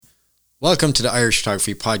Welcome to the Irish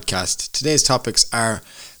Photography Podcast. Today's topics are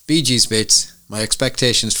BG's bits, my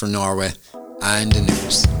expectations for Norway, and the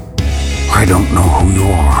news. I don't know who you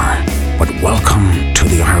are, but welcome to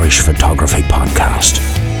the Irish Photography Podcast.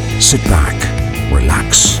 Sit back,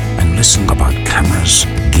 relax, and listen about cameras,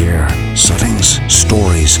 gear, settings,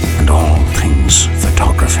 stories, and all things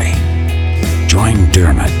photography. Join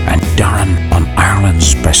Diarmuid and Darren on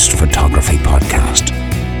Ireland's Best Photography Podcast.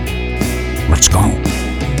 Let's go.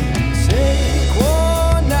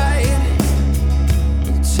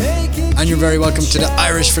 And you're very welcome to the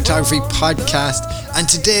Irish Photography Podcast. And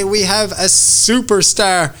today we have a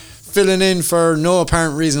superstar filling in for no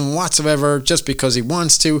apparent reason whatsoever, just because he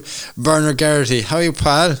wants to. Bernard Garrity. How are you,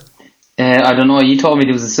 pal? I don't know, you told me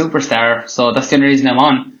there was a superstar, so that's the only reason I'm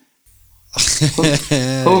on.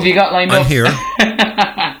 Who have you got lined up? I'm here.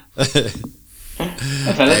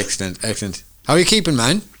 Excellent. How are you keeping,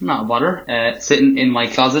 man? Not a bother. Sitting in my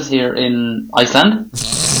closet here in Iceland.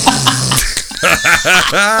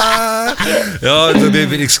 Oh, it'll be a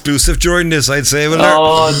bit exclusive during this, I'd say.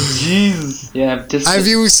 Oh, jeez. Yeah. Have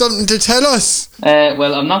you something to tell us?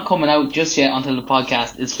 Well, I'm not coming out just yet until the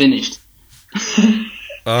podcast is finished.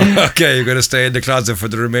 Okay, you're going to stay in the closet for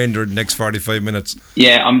the remainder of the next 45 minutes.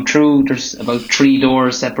 Yeah, I'm through. There's about 3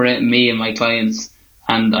 doors separating me and my clients,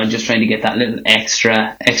 and I'm just trying to get that little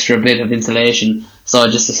extra bit of insulation. So I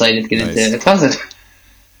just decided to get into the closet.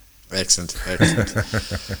 Excellent.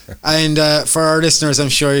 And for our listeners, I'm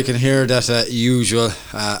sure you can hear that usual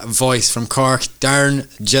voice from Cork. Darren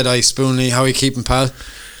Jedi Spoonley, how are you keeping, pal?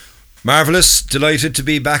 Marvellous, delighted to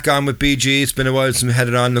be back on with BG. It's been a while since we had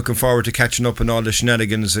it on. Looking forward to catching up on all the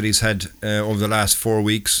shenanigans that he's had over the last 4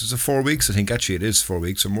 weeks. Is it 4 weeks? I think actually it is 4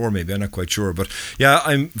 weeks or more maybe, I'm not quite sure. But yeah,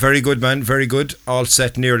 I'm very good, man, very good. All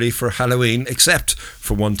set nearly for Halloween, except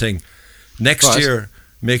for one thing. Next year,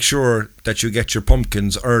 make sure that you get your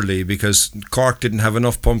pumpkins early, because Cork didn't have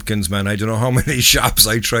enough pumpkins, man. I don't know how many shops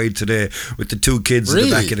I tried today with the 2 kids in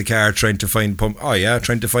the back of the car trying to find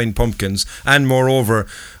pumpkins. And moreover,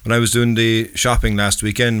 when I was doing the shopping last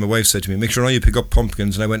weekend, my wife said to me, make sure now you pick up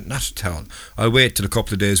pumpkins, and I went, not at all. I'll wait till a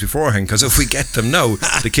couple of days beforehand, because if we get them now,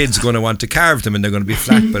 the kids are going to want to carve them and they're going to be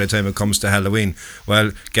flat by the time it comes to Halloween.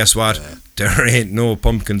 Well, guess what? There ain't no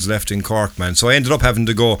pumpkins left in Cork, man. So I ended up having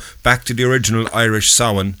to go back to the original Irish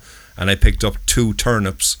Samhain, and I picked up 2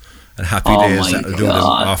 turnips, and happy days, that'll do them.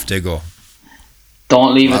 Off they go.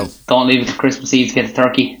 Don't leave it to Christmas Eve to get a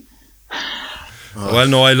turkey. Well,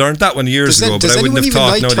 no, I learned that one years ago, but I wouldn't have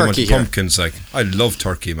thought now they wanted here? pumpkins. Like, I love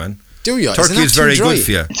turkey, man. Do you? Turkey is very good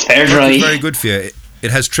for you. It's very dry. It's very good for you.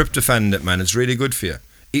 It has tryptophan in it, man. It's really good for you.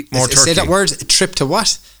 Eat more turkey. Say that word, trip to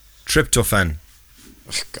what? Tryptophan.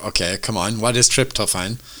 Okay, come on. What is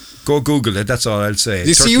tryptophan? Go Google it, that's all I'll say.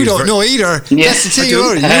 You see, you don't know either. Yeah, that's the thing, you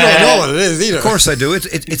don't know what it is either. Of course I do.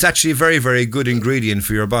 It's actually a very, very good ingredient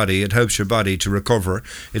for your body. It helps your body to recover.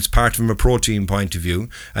 It's part from a protein point of view,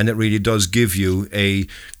 and it really does give you a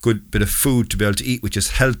good bit of food to be able to eat, which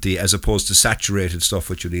is healthy, as opposed to saturated stuff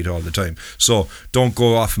which you'll eat all the time. So don't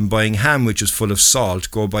go off and buying ham, which is full of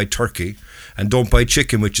salt. Go buy turkey. And don't buy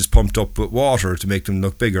chicken, which is pumped up with water to make them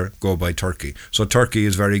look bigger. Go buy turkey. So turkey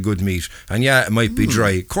is very good meat. And yeah, it might be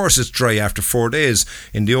dry. Of course it's dry after 4 days.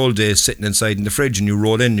 In the old days, sitting inside in the fridge, and you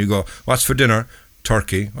roll in and you go, what's for dinner?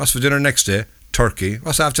 Turkey. What's for dinner next day? Turkey.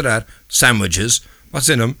 What's after that? Sandwiches. What's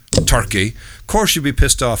in them? Turkey. Of course you'd be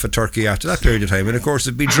pissed off at turkey after that period of time, and of course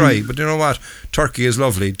it'd be dry. But you know what? Turkey is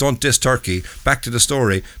lovely. Don't diss turkey. Back to the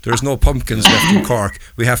story. There's no pumpkins left in Cork.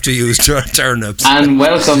 We have to use turnips. And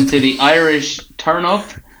welcome to the Irish Turnip,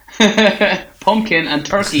 Pumpkin and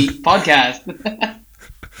Turkey Podcast.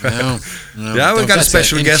 No, yeah, we've got a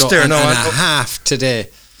special guest there. And a half today.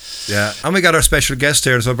 Yeah, and we got our special guest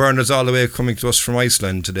here. So Bernard's all the way coming to us from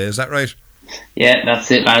Iceland today. Is that right? Yeah,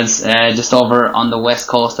 that's it, lads. Just over on the west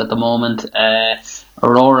coast at the moment.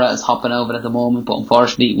 Aurora is hopping over at the moment, but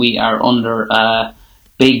unfortunately we are under a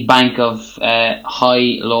big bank of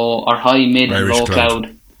high, mid and low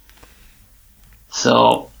cloud.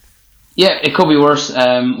 So yeah, it could be worse.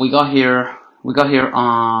 We got here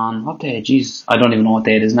on what day? Jeez, I don't even know what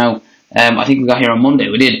day it is now. I think we got here on Monday.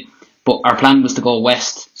 We did, but our plan was to go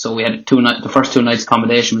west. So we had the first 2 nights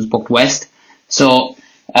accommodation was booked west. So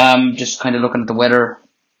just kind of looking at the weather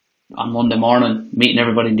on Monday morning, meeting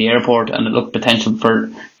everybody in the airport, and it looked potential for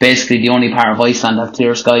basically the only part of Iceland that have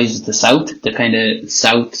clear skies is the south, the kind of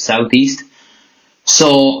southeast.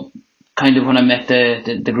 So kind of when I met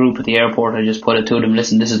the group at the airport, I just put it to them,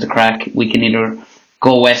 listen, this is the crack. We can either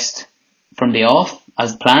go west from the off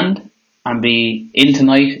as planned and be in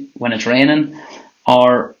tonight when it's raining,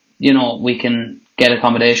 or we can get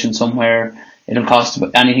accommodation somewhere. It'll cost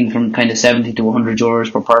anything from kind of 70 to 100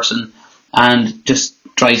 euros per person, and just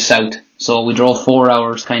drive south. So we drove 4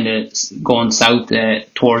 hours kind of going south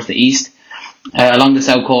towards the east, along the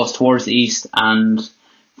south coast towards the east, and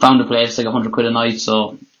found a place like 100 quid a night.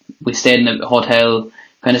 So we stayed in a hotel,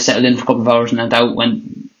 kind of settled in for a couple of hours, and went out.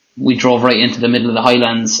 When we drove right into the middle of the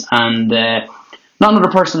Highlands, and not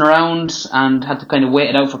another person around, and had to kind of wait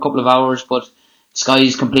it out for a couple of hours, but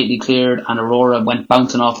skies completely cleared and aurora went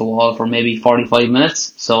bouncing off the wall for maybe 45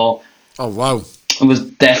 minutes. So Oh wow! it was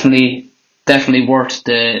definitely worth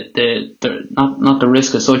the not the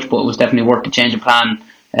risk as such, but it was definitely worth the change of plan.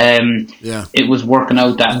 It was working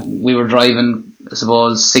out that we were driving, I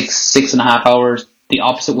suppose, 6.5 hours the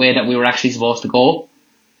opposite way that we were actually supposed to go.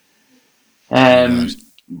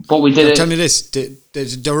 But we did now, it. tell me this: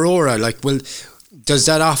 the aurora, does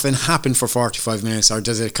that often happen for 45 minutes, or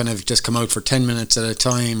does it kind of just come out for 10 minutes at a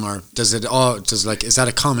time, or is that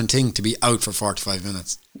a common thing to be out for 45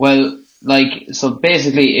 minutes? Well, so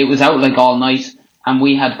basically it was out like all night, and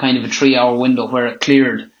we had kind of a 3 hour window where it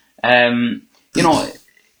cleared. And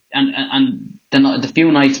the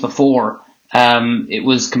few nights before, it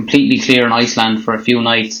was completely clear in Iceland for a few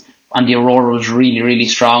nights, and the aurora was really, really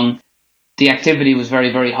strong. The activity was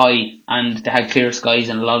very, very high, and they had clear skies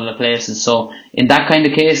in a lot of the places. So in that kind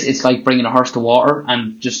of case, it's like bringing a horse to water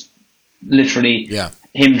and just literally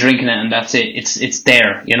him drinking it, and that's it. It's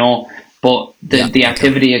there, But the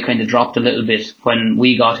activity had kind of dropped a little bit when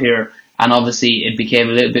we got here, and obviously it became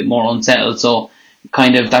a little bit more unsettled. So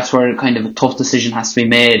kind of that's where kind of a tough decision has to be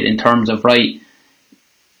made in terms of, right,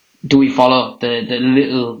 do we follow the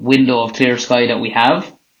little window of clear sky that we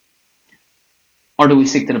have, or do we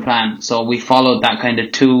stick to the plan? So we followed that kind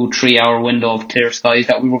of 2-3 hour window of clear skies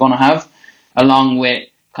that we were going to have, along with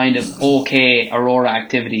kind of okay aurora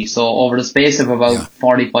activity. So over the space of about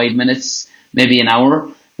 45 minutes, maybe an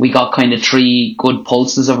hour, we got kind of 3 good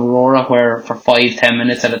pulses of aurora, where for 5-10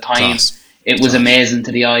 minutes at a time, it was amazing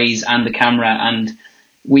to the eyes and the camera. And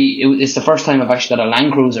it's the first time I've actually got a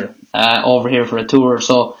Land Cruiser over here for a tour,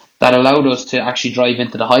 so that allowed us to actually drive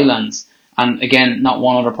into the Highlands, and again, not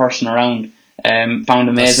one other person around. Found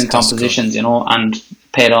amazing compositions, and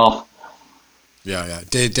paid off. Yeah.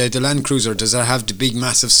 The Land Cruiser, does that have the big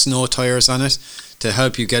massive snow tires on it to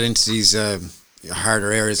help you get into these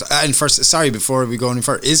harder areas? And before we go any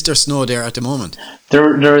further, is there snow there at the moment?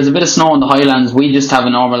 There is a bit of snow in the Highlands. We just have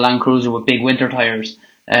a normal Land Cruiser with big winter tires.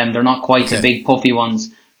 They're not quite the big puffy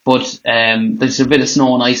ones, but there's a bit of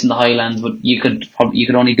snow and ice in the Highlands. But you could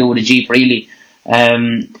only do with a Jeep, really.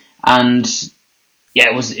 And yeah,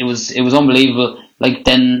 it was unbelievable.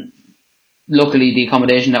 Then, luckily, the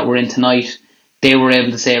accommodation that we're in tonight, they were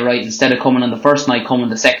able to say, right, instead of coming on the first night, coming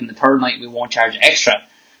the second, the third night, we won't charge extra.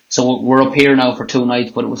 So we're up here now for 2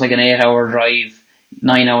 nights, but it was like an 8-hour drive,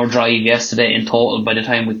 9-hour drive yesterday in total by the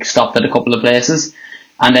time we stopped at a couple of places.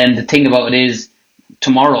 And then the thing about it is,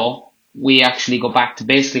 tomorrow we actually go back to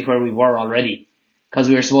basically where we were already, because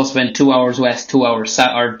we were supposed to spend 2 hours west, 2 hours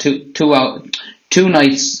south, or 2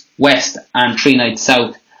 nights west and 3 nights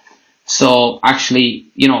south. So actually,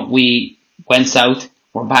 we went south,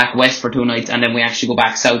 we're back west for 2 nights, and then we actually go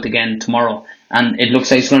back south again tomorrow. And it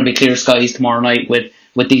looks like it's going to be clear skies tomorrow night with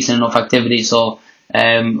decent enough activity. So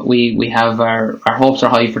we have our hopes are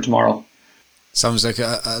high for tomorrow. Sounds like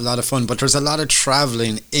a lot of fun, but there's a lot of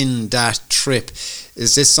travelling in that trip.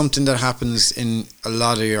 Is this something that happens in a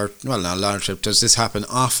lot of not a lot of trips, does this happen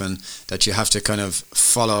often, that you have to kind of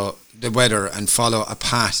follow the weather and follow a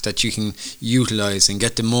path that you can utilise and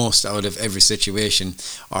get the most out of every situation?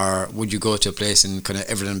 Or would you go to a place and kind of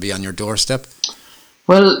everything be on your doorstep?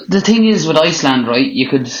 Well, the thing is with Iceland, right, you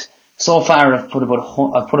could, so far I've put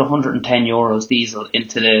 110 euros diesel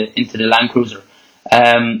into the Land Cruiser.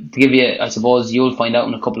 To give you, I suppose you'll find out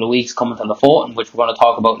in a couple of weeks coming to Lofoten, which we're going to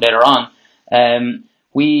talk about later on. In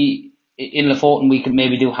Lofoten we could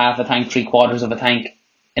maybe do half a tank, 3/4 of a tank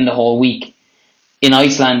in the whole week. In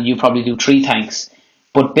Iceland you probably do 3 tanks.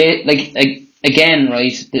 But again,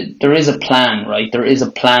 right, there is a plan, right? There is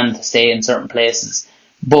a plan to stay in certain places,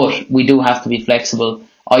 but we do have to be flexible.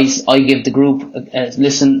 I give the group,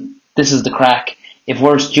 listen, this is the crack. If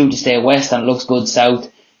we're due to stay west and it looks good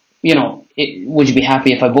south, would you be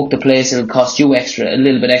happy if I booked a place? It'll cost you a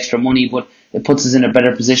little bit extra money, but it puts us in a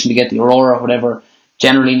better position to get the aurora or whatever.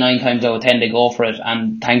 Generally 9 times out of 10 they go for it,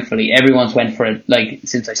 and thankfully everyone's went for it,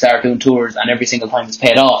 since I started doing tours, and every single time it's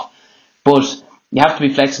paid off. But you have to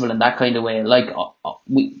be flexible in that kind of way.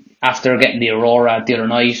 After getting the aurora the other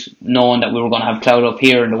night, knowing that we were going to have cloud up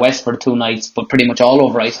here in the west for the 2 nights, but pretty much all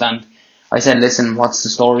over Iceland, I said, listen, what's the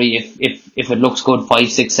story? If it looks good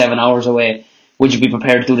 5, 6, 7 hours away, would you be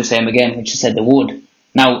prepared to do the same again? Which she said they would.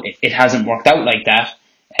 Now, it hasn't worked out like that.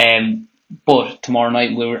 but tomorrow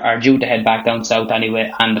night we are due to head back down south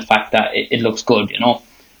anyway, and the fact that it looks good, you know.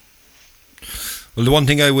 Well, the one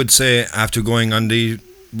thing I would say after going on the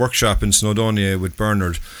workshop in Snowdonia with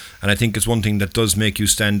Bernard, and I think it's one thing that does make you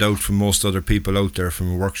stand out from most other people out there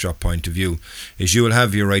from a workshop point of view, is you will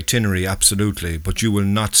have your itinerary, absolutely, but you will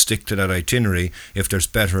not stick to that itinerary if there's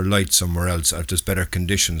better light somewhere else, or if there's better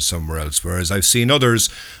conditions somewhere else. Whereas I've seen others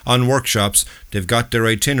on workshops, they've got their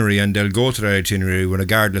itinerary and they'll go to their itinerary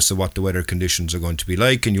regardless of what the weather conditions are going to be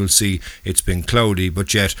like, and you'll see it's been cloudy,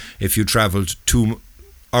 but yet if you travelled 2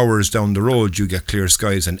 hours down the road you get clear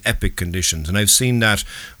skies and epic conditions. And I've seen that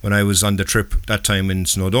when I was on the trip that time in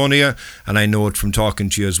Snowdonia, and I know it from talking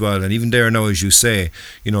to you as well. And even there now, as you say,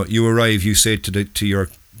 you know, you arrive, you say to your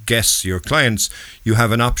guests, your clients, you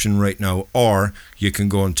have an option right now, or you can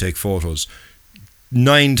go and take photos.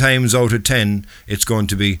 9 times out of 10 it's going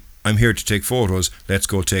to be, I'm here to take photos, let's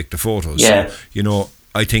go take the photos. Yeah. So, you know,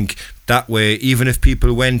 I think that way, even if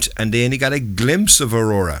people went and they only got a glimpse of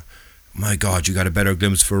Aurora, my God, you got a better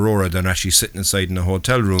glimpse for Aurora than actually sitting inside in a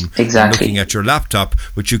hotel room and looking at your laptop,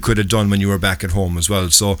 which you could have done when you were back at home as well.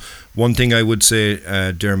 So one thing I would say,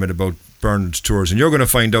 Diarmuid, about Bernard's tours, and you're going to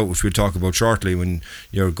find out, which we'll talk about shortly when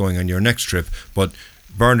you're going on your next trip, but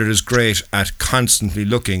Bernard is great at constantly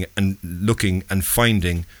looking and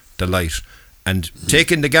finding the light. And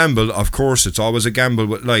taking the gamble, of course, it's always a gamble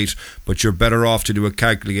with light, but you're better off to do a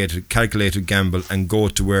calculated gamble and go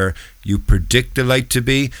to where you predict the light to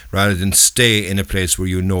be, rather than stay in a place where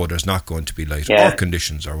you know there's not going to be light or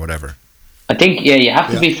conditions or whatever. I think, you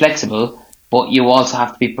have to be flexible, but you also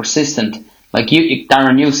have to be persistent. Like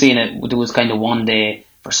Darren, you've seen it. There was kind of one day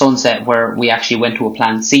for sunset where we actually went to a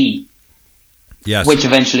plan C, yes, which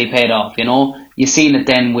eventually paid off. You know, you've seen it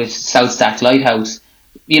then with South Stack Lighthouse.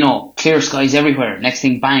 You know, clear skies everywhere. Next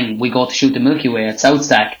thing, bang, we go to shoot the Milky Way at South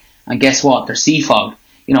Stack, and guess what? There's sea fog.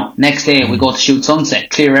 You know, next day we go to shoot sunset,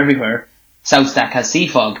 clear everywhere. South Stack has sea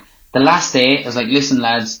fog. The last day, I was like, listen,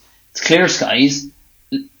 lads, it's clear skies.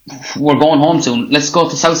 We're going home soon. Let's go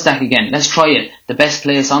to South Stack again. Let's try it. The best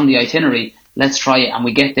place on the itinerary. Let's try it. And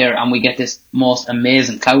we get there, and we get this most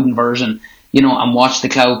amazing cloud inversion. You know, and watch the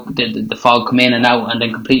cloud, the fog come in and out, and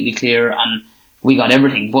then completely clear, and we got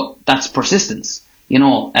everything. But that's persistence. You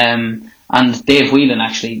know, and Dave Whelan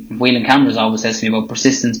Cameras always says to me about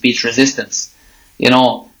persistence beats resistance, you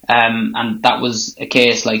know, and that was a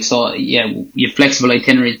case, like, so, yeah, you have flexible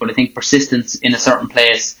itineraries, but I think persistence in a certain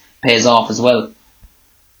place pays off as well.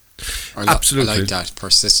 Absolutely. I like that.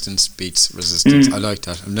 Persistence beats resistance. I like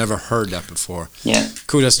that. I've never heard that before. Yeah.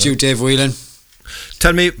 Kudos to you, Dave Whelan.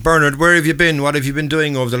 Tell me, Bernard, where have you been? What have you been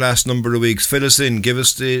doing over the last number of weeks? Fill us in. Give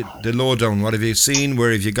us the lowdown. What have you seen?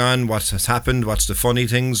 Where have you gone? What has happened? What's the funny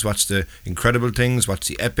things? What's the incredible things? What's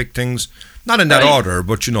the epic things? Not in that order,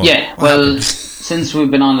 but you know. Yeah, well, since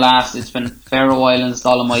we've been on last, it's been Faroe Islands,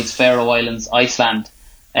 Dolomites, Faroe Islands, Iceland.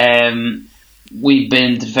 We've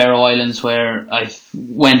been to the Faroe Islands, where I've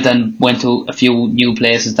went to a few new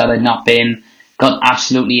places that I'd not been. Got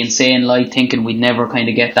absolutely insane light, thinking we'd never kind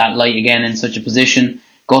of get that light again in such a position.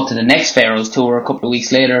 Go to the next Faroes tour a couple of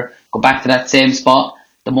weeks later, go back to that same spot.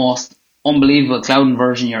 The most unbelievable cloud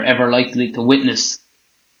inversion you're ever likely to witness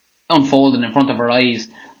unfolding in front of our eyes.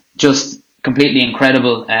 Just completely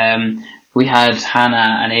incredible. We had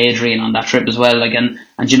Hannah and Adrian on that trip as well, like, and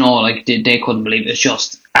you know, like, they couldn't believe it. It's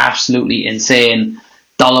just absolutely insane.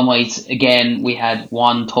 Dolomites, again, we had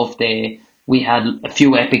one tough day. We had a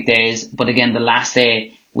few epic days, but again, the last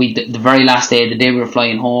day, the very last day, the day we were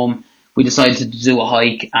flying home, we decided to do a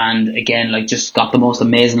hike, and again, like, just got the most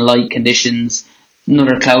amazing light conditions,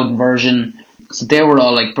 another cloud inversion. So they were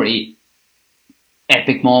all like pretty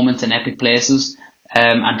epic moments and epic places.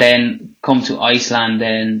 And then come to Iceland,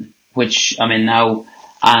 then, which I'm in now,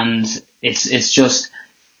 and it's just,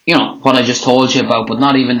 you know, what I just told you about, but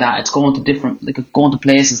not even that. It's going to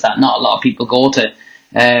places that not a lot of people go to.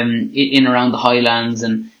 In around the Highlands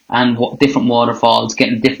and different waterfalls,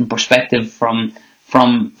 getting different perspective from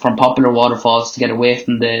popular waterfalls to get away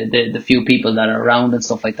from the few people that are around and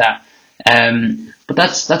stuff like that. But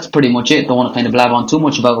that's pretty much it. Don't want to kind of blab on too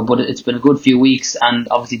much about it, but it's been a good few weeks, and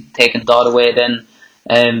obviously taking Dodd away then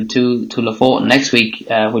to Lofoten next week,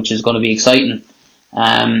 which is going to be exciting.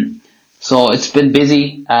 So it's been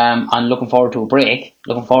busy. I'm looking forward to a break.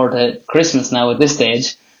 Looking forward to Christmas now at this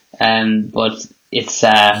stage. But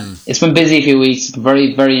it's been busy a few weeks. It's been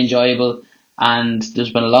very, very enjoyable, and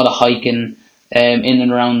there's been a lot of hiking in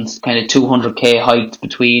and around kind of 200k hiked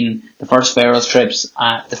between the first Faroe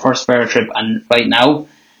trip and right now.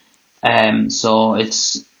 So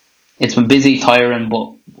it's been busy, tiring,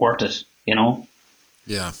 but worth it, you know.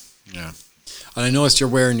 Yeah. And I noticed you're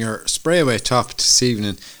wearing your spray-away top this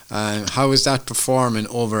evening. How is that performing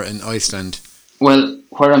over in Iceland? Well,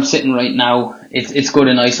 where I'm sitting right now, it's good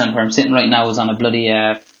in Iceland. Where I'm sitting right now is on a bloody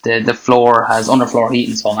the floor has underfloor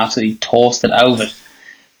heating, so I'm absolutely toasted out of it.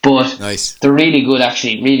 But nice. They're really good,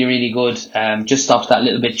 actually, really, really good. Just stops that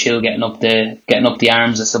little bit chill getting up the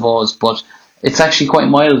arms, I suppose. But it's actually quite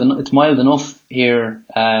mild. It's mild enough here.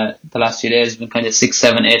 The last few days it's been kind of 6,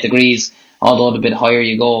 7, 8 degrees. Although the bit higher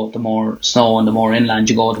you go, the more snow, and the more inland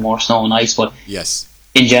you go, the more snow and ice. But yes,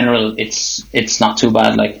 in general, it's not too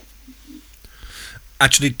bad. Like.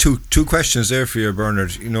 Actually, two questions there for you,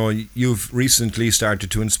 Bernard. You know, you've recently started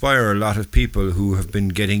to inspire a lot of people who have been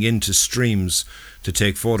getting into streams to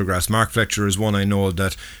take photographs. Mark Fletcher is one I know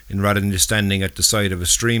that, rather than just standing at the side of a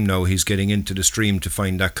stream now, he's getting into the stream to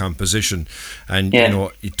find that composition. And, you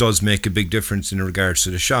know, it does make a big difference in regards to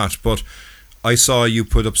the shot. But I saw you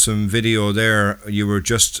put up some video there. You were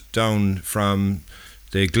just down from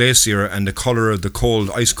the glacier, and the colour of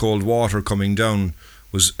the ice cold water coming down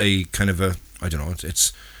was a kind of a, I don't know,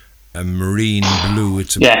 it's a marine blue.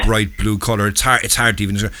 It's a bright blue colour. It's hard to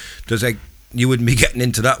even. There's like, you wouldn't be getting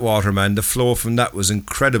into that water, man. The flow from that was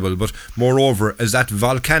incredible. But moreover, is that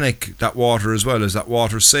volcanic, that water as well? Is that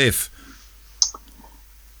water safe?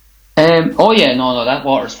 Oh yeah, no, that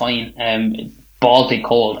water's fine. Baltic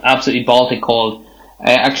cold, absolutely Baltic cold.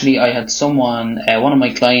 Actually, I had someone, one of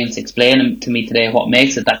my clients, explain to me today what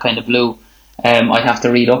makes it that kind of blue. I'd have to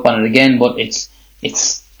read up on it again, but it's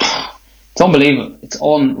unbelievable. It's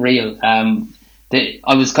unreal.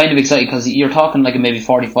 I was kind of excited because you're talking like a maybe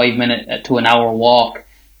 45-minute to an hour walk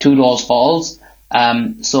to those falls.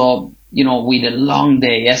 So, you know, we had a long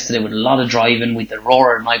day yesterday with a lot of driving. We did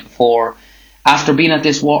Aurora the night before. After being at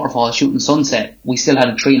this waterfall shooting sunset, we still had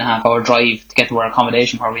a 3.5 hour drive to get to our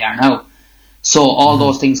accommodation where we are now. So all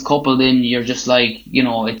those things coupled in, you're just like,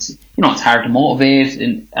 it's hard to motivate,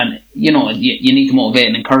 and you need to motivate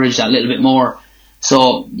and encourage that a little bit more.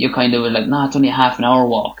 So you kind of were like, nah, it's only a half an hour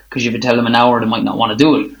walk, because if you tell them an hour, they might not want to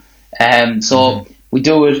do it. So we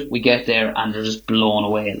do it, we get there, and they're just blown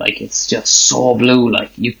away. Like, it's just so blue.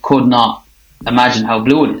 Like, you could not imagine how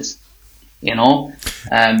blue it is,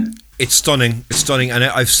 It's stunning. It's stunning. And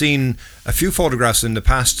I've seen a few photographs in the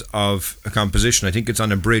past of a composition. I think it's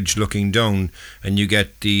on a bridge looking down, and you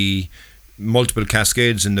get the multiple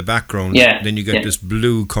cascades in the background. Yeah. Then you get this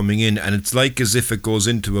blue coming in, and it's like as if it goes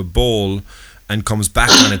into a bowl and comes back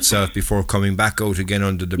on itself before coming back out again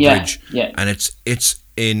under the bridge. Yeah. And it's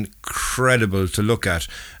incredible to look at.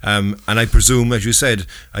 And I presume, as you said,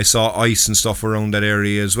 I saw ice and stuff around that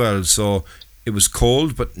area as well. So it was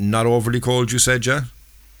cold, but not overly cold, you said, yeah?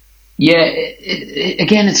 Yeah,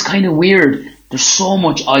 again, it's kind of weird. There's so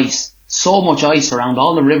much ice around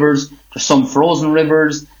all the rivers. There's some frozen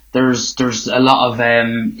rivers. There's a lot of,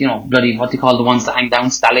 bloody, what do you call the ones that hang down,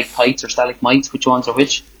 stalactites or stalagmites? Which ones are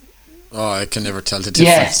which? Oh, I can never tell the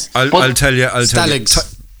difference. Yeah, I'll tell you.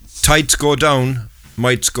 Tights go down,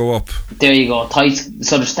 mites go up. There you go, tights.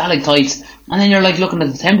 So there's stalactites, and then you're like looking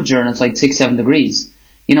at the temperature, and it's like 6-7 degrees.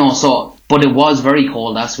 So, but it was very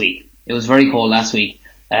cold last week. But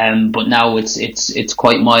now it's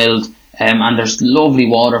quite mild, and there's lovely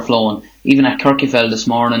water flowing. Even at Kirkyfell this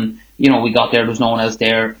morning, we got there was no one else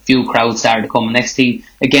there. A few crowds started to come. Next thing,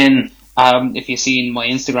 again, if you see in my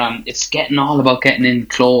Instagram, it's all about getting in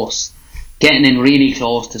really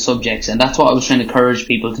close to subjects, and that's what I was trying to encourage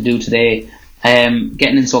people to do today.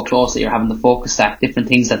 Getting in so close that you're having to focus stack different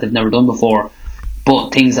things that they've never done before,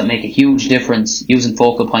 but things that make a huge difference, using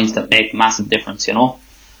focal points that make a massive difference.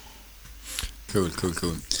 Cool.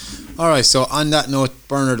 Alright, so on that note,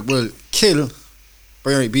 Bernard will kill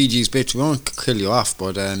BG's bit. We won't kill you off,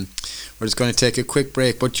 but we're just going to take a quick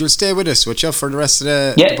break. But you'll stay with us, won't you, for the rest of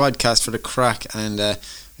the podcast, for the crack, and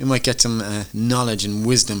we might get some knowledge and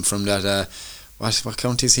wisdom from that. What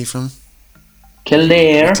county is he from?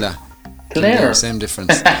 Kildare. Same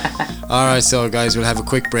difference. Alright, so guys, we'll have a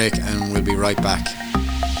quick break and we'll be right back.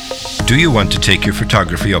 Do you want to take your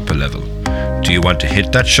photography up a level? Do you want to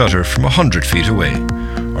hit that shutter from 100 feet away?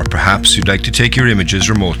 Or perhaps you'd like to take your images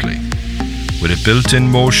remotely? With a built-in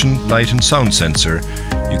motion, light and sound sensor,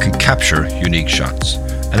 you can capture unique shots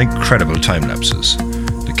and incredible time-lapses.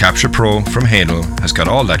 The Capture Pro from Hainel has got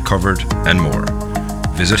all that covered and more.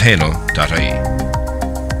 Visit hainel.ie.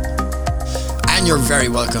 And you're very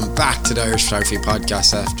welcome back to the Irish Photography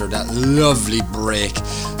Podcast after that lovely break.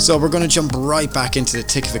 So we're going to jump right back into the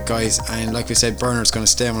thick of it, guys, and like we said, Bernard's going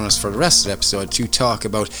to stay with us for the rest of the episode to talk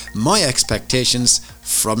about my expectations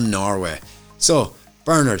from Norway. So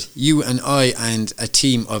Bernard, you and I and a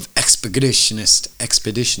team of expeditionists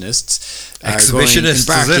Exhibitionists,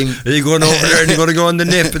 embarking. is it? Are you going over there and you're going to go on the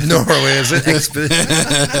nip in Norway, is it?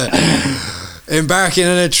 Embarking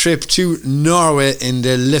on a trip to Norway in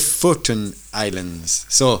the Lofoten Islands.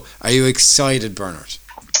 So, are you excited, Bernard?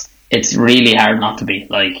 It's really hard not to be.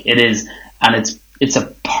 Like, it is, and it's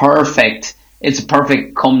a perfect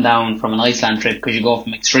come down from an Iceland trip, because you go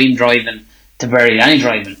from extreme driving to barely any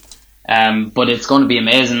driving. But it's going to be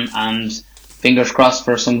amazing, and fingers crossed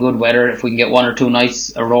for some good weather. If we can get 1 or 2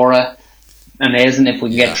 nights aurora, amazing. If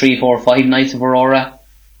we can get 3, 4, 5 nights of aurora,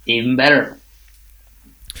 even better.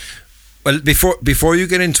 Well, before you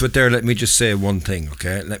get into it there, let me just say one thing,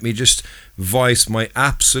 okay? Let me just voice my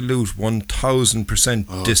absolute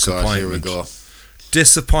 1000% disappointment. God, here we go.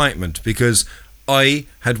 Disappointment, because I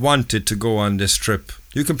had wanted to go on this trip.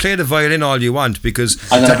 You can play the violin all you want, because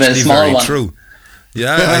it's actually very true.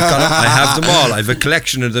 Yeah, I have them all. I have a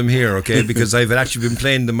collection of them here, okay? Because I've actually been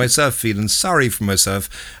playing them myself, feeling sorry for myself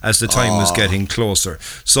as the time was getting closer.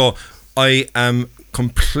 So I am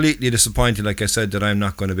completely disappointed, like I said, that I'm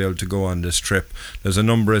not going to be able to go on this trip. There's a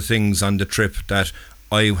number of things on the trip that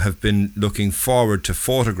I have been looking forward to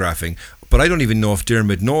photographing, but I don't even know if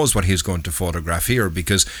Diarmuid knows what he's going to photograph here,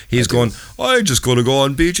 because he's going, I'm just going to go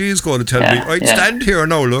on. BG is going to tell me, right, stand here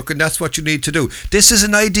now, look, and that's what you need to do. This is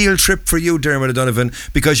an ideal trip for you, Diarmuid O'Donovan,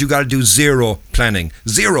 because you got to do zero planning.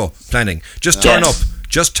 Just turn up.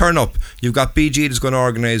 Just turn up. You've got BG that's going to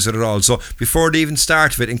organise it all. So before the even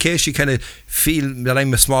start of it, in case you kind of feel that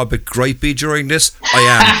I'm a small bit gripey during this, I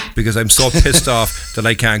am, because I'm so pissed off that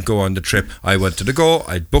I can't go on the trip. I wanted to go,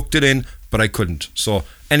 I booked it in, but I couldn't. So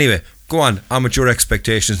anyway, go on with your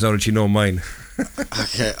expectations now that you know mine.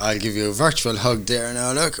 Okay, I'll give you a virtual hug there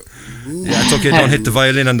now, look. Ooh. Yeah, it's okay, don't hit the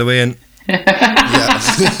violin on the way in. Yeah.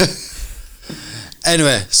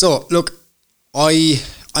 Anyway, so look,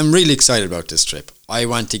 I'm really excited about this trip. I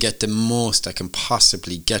want to get the most I can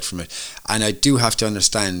possibly get from it, and I do have to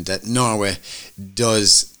understand that Norway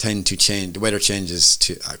does tend to change. The weather changes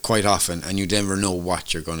quite often, and you never know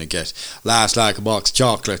what you're going to get. Last like a box of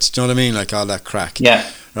chocolates, do you know what I mean? Like all that crack. Yeah.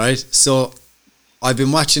 Right. So I've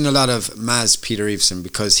been watching a lot of Maz Peter Eveson,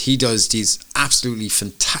 because he does these absolutely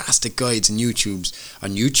fantastic guides on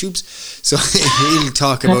YouTube. So he'll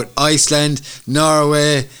talk about Iceland,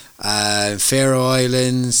 Norway, Faroe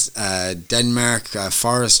Islands, Denmark,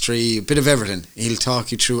 forestry, a bit of everything. He'll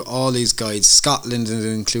talk you through all these guides. Scotland is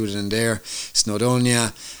included in there,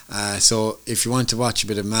 Snowdonia. So if you want to watch a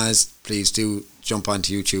bit of Maz, please do jump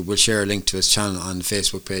onto YouTube. We'll share a link to his channel on the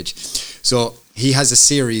Facebook page. So he has a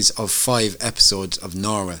series of 5 episodes of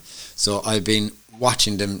Norway. So I've been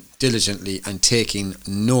watching them diligently and taking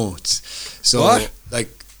notes. So what?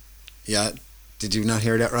 Did you not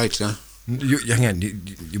hear that right, huh? Hang on,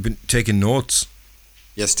 you've been taking notes?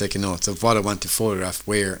 Yes, taking notes of what I want to photograph,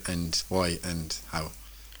 where and why and how.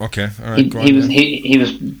 Okay, all right. He was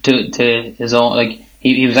to his own, like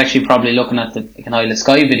he was actually probably looking at the Isle of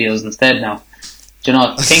Skye videos instead now. Do you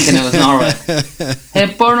know, thinking it was Norway.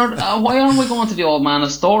 Hey Bernard, why aren't we going to the Old Manor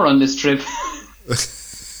store on this trip?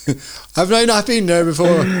 Have I not been there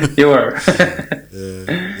before? You were.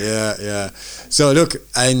 Yeah. So look,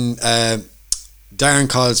 and Darren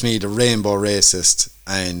calls me the rainbow racist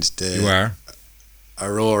and the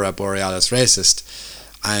Aurora Borealis racist,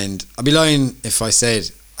 and I'd be lying if I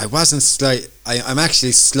said I wasn't I'm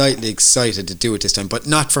actually slightly excited to do it this time, but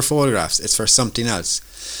not for photographs, it's for something else.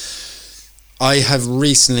 I have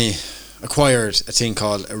recently acquired a thing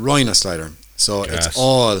called a rhino slider, so it's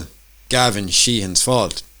all Gavin Sheehan's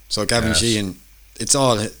fault. So Gavin Sheehan, it's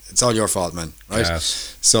all your fault, man, right?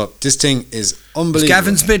 Yes. So this thing is unbelievable. Is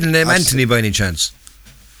Gavin's middle name Anthony by any chance?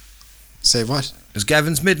 Say what? Is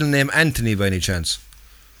Gavin's middle name Anthony by any chance?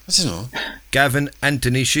 I don't know. Gavin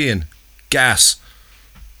Anthony Sheehan. Gas.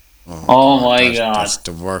 Oh my God. That's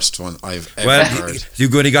the worst one I've ever heard. You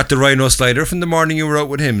only got the rhino slider from the morning you were out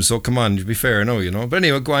with him, so come on, to be fair, no, you know. But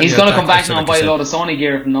anyway, go on. He's going to come back now and buy a load of Sony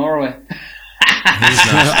gear from Norway.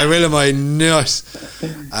 I will, am I not?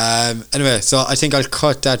 Anyway, so I think I'll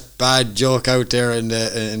cut that bad joke out there in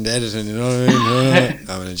the editing. You know what I mean?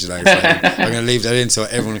 I'm going to leave that in so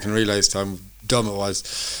everyone can realise how dumb it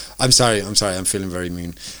was. I'm sorry. I'm feeling very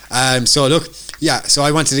mean. So look, so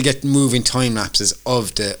I wanted to get moving time lapses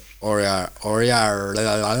of the Aurora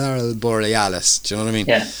Borealis. Do you know what I mean?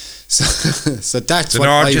 Yeah. So that's what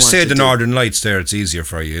I just say the do. Northern Lights there. It's easier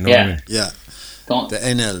for you. You know what I mean? Yeah. The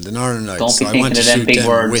NL, the Northern Lights. Don't be so I want to them shoot big them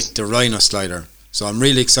words with the rhino slider. So I'm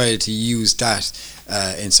really excited to use that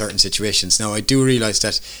in certain situations. Now, I do realise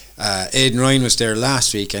that Aidan Ryan was there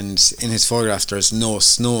last week, and in his photograph there's no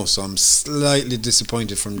snow, so I'm slightly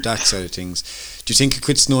disappointed from that side of things. Do you think it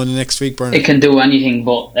could snow in the next week, Bernard? It can do anything,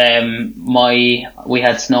 but we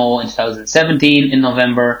had snow in 2017 in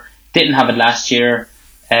November. Didn't have it last year.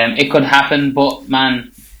 It could happen, but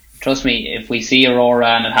man, trust me, if we see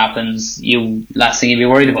aurora and it happens, last thing you'd be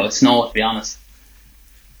worried about is snow, to be honest.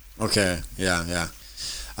 Okay, yeah.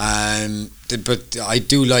 But I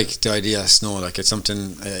do like the idea of snow. Like, it's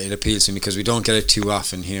something, it appeals to me because we don't get it too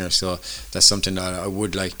often here. So that's something that I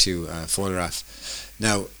would like to photograph.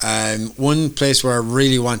 Now, one place where I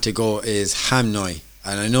really want to go is Hamnoy.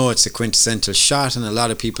 And I know it's a quintessential shot, and a lot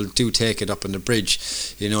of people do take it up on the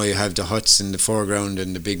bridge. You know, you have the huts in the foreground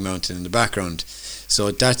and the big mountain in the background. So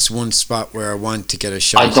that's one spot where I want to get a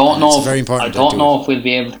shot. I don't know. It's very important. I don't know if we'll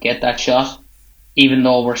be able to get that shot, even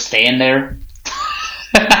though we're staying there.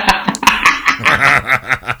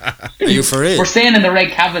 Are you for real? We're staying in the red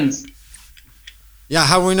cabins. Yeah,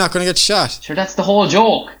 how are we not going to get shot? Sure, that's the whole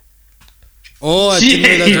joke. Oh, I didn't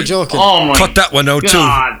realize you're joking. Oh my Cut that one out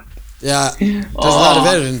God. too. Yeah, there's a lot of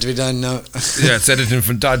editing to be done now. Yeah, it's editing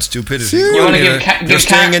from Dodd's stupidity. You want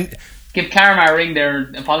to give Karma a ring there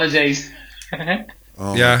and apologise.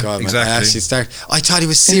 Oh yeah, my God, exactly. I thought he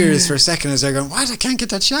was serious for a second. I was like, going, what? I can't get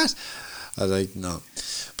that shot. I was like, no.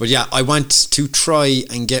 But yeah, I want to try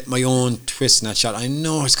and get my own twist in that shot. I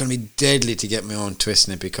know it's going to be deadly to get my own twist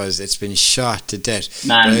in it because it's been shot to death.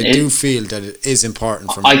 Man, but I do feel that it is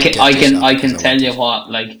important for me. I can tell you what,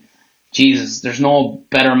 like, Jesus, there's no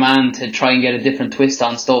better man to try and get a different twist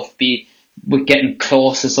on stuff, be with getting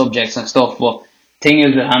close to subjects and stuff. But thing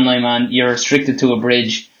is with Hamnoy, man, you're restricted to a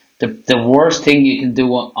bridge. The worst thing you can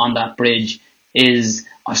do on that bridge is,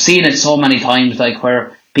 I've seen it so many times, like,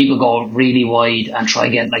 where people go really wide and try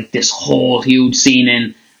to get like this whole huge scene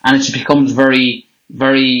in, and it just becomes very,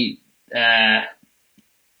 very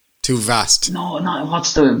too vast. No,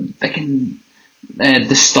 what's the fucking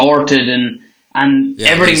distorted, and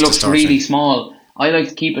everything looks distorted. Really small. I like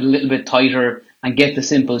to keep it a little bit tighter and get the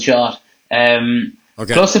simple shot. Okay.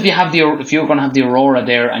 Plus, if you're going to have the aurora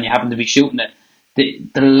there and you happen to be shooting it,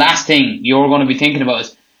 the last thing you're going to be thinking about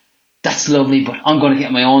is, that's lovely, but I'm going to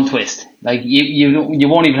get my own twist. Like, you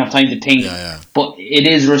won't even have time to think. Yeah. But it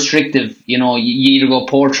is restrictive. You know, you either go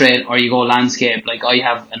portrait or you go landscape. Like, I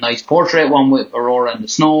have a nice portrait one with aurora and the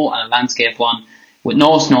snow, and a landscape one with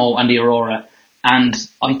no snow and the aurora. And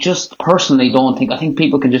I just personally don't think, I think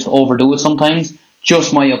people can just overdo it sometimes.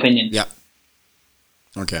 Just my opinion. Yeah.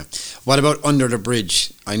 Okay. What about under the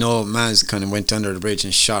bridge? I know Maz kind of went under the bridge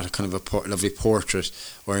and shot a kind of a lovely portrait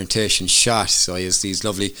orientation shot. So he has these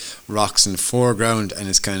lovely rocks in the foreground, and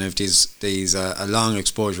it's kind of these a long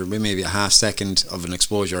exposure, maybe a half second of an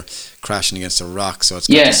exposure crashing against a rock. So it's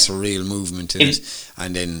got this surreal movement in it.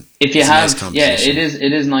 And then if you have,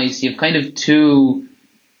 it is nice. You've kind of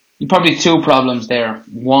probably two problems there.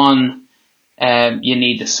 One, you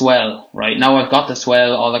need the swell, right? Now I've got the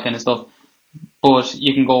swell, all that kind of stuff. But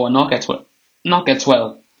you can go and not get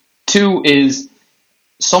swell. Two is,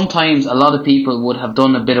 sometimes a lot of people would have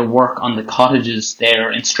done a bit of work on the cottages there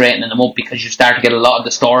and straightening them up, because you start to get a lot of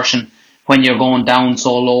distortion when you're going down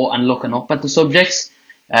so low and looking up at the subjects.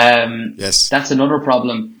 Yes. That's another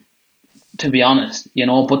problem, to be honest. You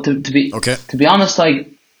know, but to be honest, like,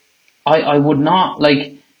 I would not,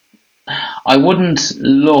 like, I wouldn't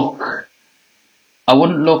look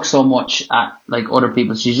so much at like other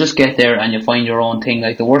people's. You just get there and you find your own thing.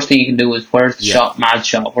 Like, the worst thing you can do is, where's the shot, mad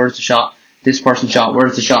shot, where's the shot, this person shot,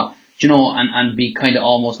 where's the shot, you know, and be kind of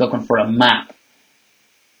almost looking for a map.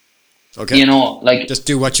 Okay. You know, like, just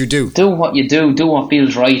do what you do. Do what you do what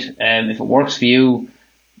feels right. If it works for you,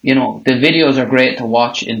 you know, the videos are great to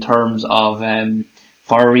watch in terms of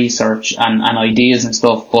for research and ideas and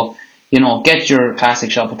stuff, but, you know, get your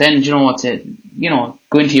classic shot, but then, you know, what's it, you know,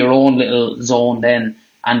 go into your own little zone then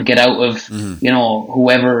and get out of, you know,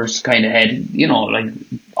 whoever's kind of head. You know, like,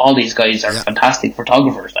 all these guys are fantastic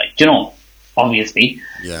photographers, like, you know, obviously.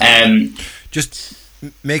 Yeah. Just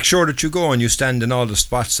make sure that you go and you stand in all the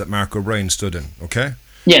spots that Mark O'Brien stood in, okay?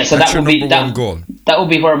 Yeah, so that's that would be one goal. That would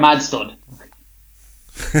be where Mad stood.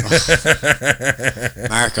 Mark,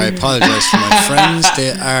 I apologise for my friends.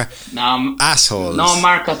 They are assholes. No,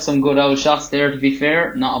 Mark got some good old shots there, to be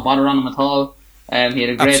fair. Not a bother on him at all. He had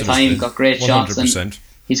a great time, got great 100%. Shots, and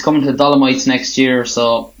he's coming to the Dolomites next year,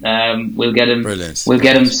 so we'll get him. Brilliant. We'll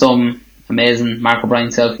get him some amazing Mark O'Brien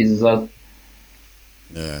selfies as well.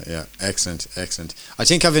 Yeah, excellent. I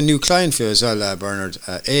think I have a new client for you as well, Bernard.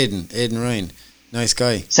 Aidan Ryan, nice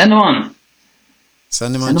guy. Send him on.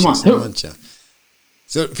 Send him on.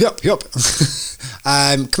 So, yup.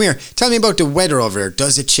 Come here. Tell me about the weather over there.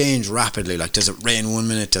 Does it change rapidly? Like, does it rain 1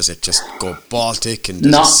 minute? Does it just go Baltic? And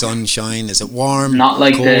does the sun shine? Is it warm? Not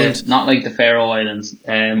like cold? the Faroe Islands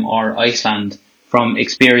or Iceland. From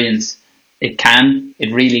experience, it can.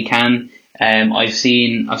 It really can. I've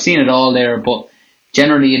seen it all there, but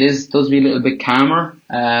generally does be a little bit calmer.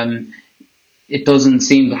 It doesn't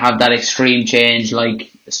seem to have that extreme change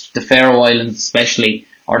like the Faroe Islands, especially,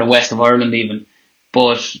 or the west of Ireland even.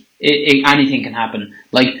 But anything can happen.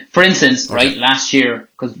 Like, for instance, right, last year,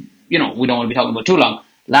 because, we don't want to be talking about too long,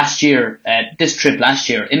 last year, this trip last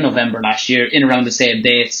year, in November last year, in around the same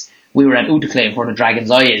dates, we were at Uticlave where the Dragon's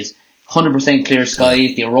Eye is. 100% clear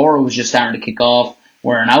skies, the aurora was just starting to kick off,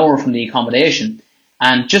 we're an hour from the accommodation,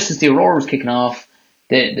 and just as the aurora was kicking off,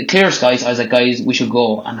 the clear skies, I was like, guys, we should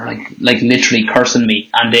go, and they're like literally cursing me,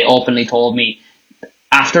 and they openly told me,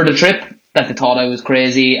 after the trip, that they thought I was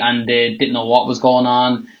crazy and they didn't know what was going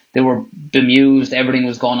on. They were bemused, everything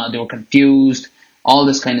was going on, they were confused, all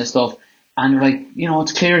this kind of stuff. And they're like,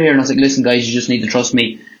 it's clear here. And I was like, listen guys, you just need to trust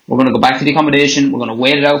me. We're going to go back to the accommodation, we're going to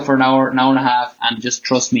wait it out for an hour and a half, and just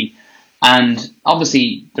trust me. And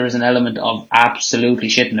obviously there is an element of absolutely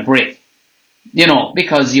shitting a brick,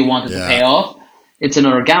 because you wanted to pay off. It's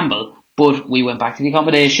another gamble. But we went back to the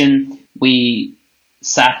accommodation, we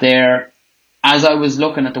sat there. As I was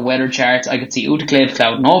looking at the weather charts, I could see Uticlave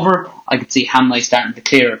clouding over. I could see Hamley starting to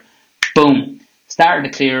clear. Boom. Started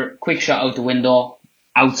to clear. Quick shot out the window.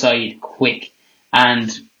 Outside. Quick.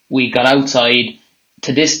 And we got outside.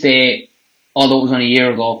 To this day, although it was only a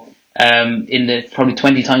year ago, in the probably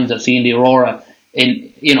 20 times I've seen the aurora,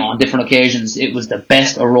 on different occasions, it was the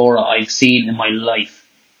best aurora I've seen in my life.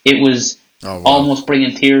 It was almost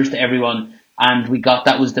bringing tears to everyone. And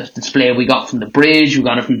that was the display we got from the bridge, we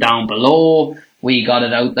got it from down below, we got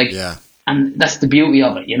it out, and that's the beauty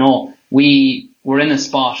of it, We were in a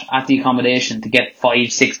spot at the accommodation to get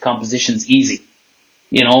 5-6 compositions easy,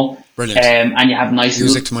 Brilliant. And you have nice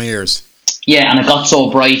music to my ears. Yeah, and it got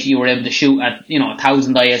so bright you were able to shoot at,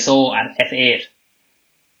 1000 ISO at f8.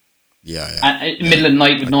 Yeah. At middle of the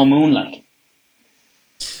night with no moonlight.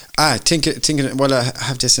 Thinking, well, I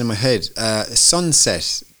have this in my head.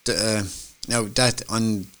 Sunset, now that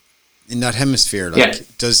in that hemisphere,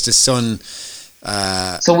 does the sun?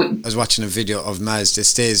 I was watching a video of Maz.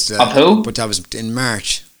 This days, of who? But that was in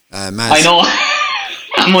March. Maz. I know.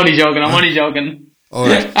 I'm only joking. All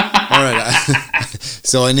right.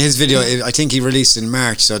 So in his video, I think he released in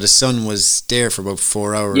March. So the sun was there for about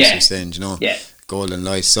 4 hours. Yeah. He's saying, Yeah. golden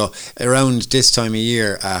light. So around this time of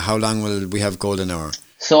year, how long will we have golden hour?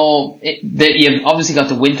 So you've obviously got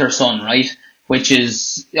the winter sun, right? Which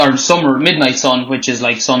is, or summer midnight sun, which is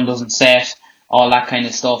like sun doesn't set, all that kind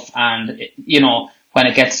of stuff. And, when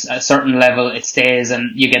it gets a certain level, it stays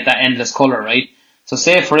and you get that endless colour, right? So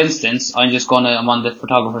say, for instance, I'm on the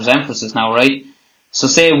photographer's emphasis now, right? So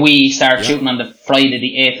say we start shooting on the Friday,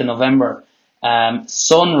 the 8th of November.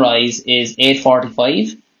 Sunrise is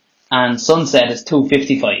 8:45 and sunset is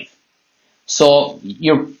 2:55. So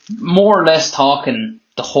you're more or less talking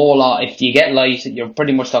the whole lot. If you get light, you're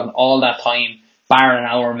pretty much talking all that time, bar an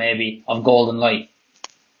hour maybe, of golden light.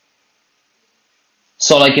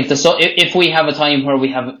 So like if we have a time where we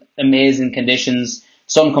have amazing conditions,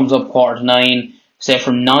 sun comes up 9:15, say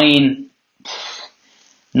from 9,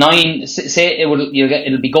 say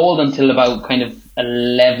it'll be golden until about kind of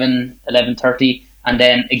 11:30, and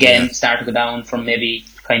then again start to go down from maybe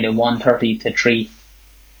kind of 1:30 to 3.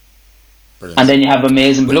 Brilliant. And then you have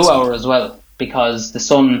amazing blue hour as well, because the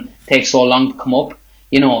sun takes so long to come up.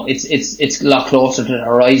 It's a lot closer to the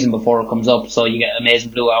horizon before it comes up, so you get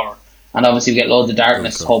amazing blue hour. And obviously we get loads of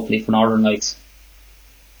darkness, hopefully, for northern lights.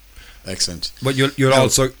 Excellent. But you're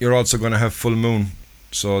also going to have full moon.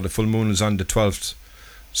 So the full moon is on the 12th.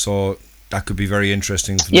 So that could be very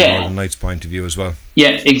interesting from the northern lights point of view as well. Yeah,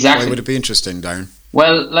 exactly. Why would it be interesting, Darren?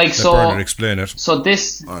 Well, Bernard, explain it. So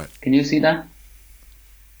this, all right. Can you see that?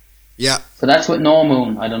 Yeah. So that's with no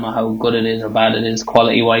moon. I don't know how good it is or bad it is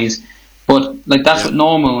quality wise, but like that's with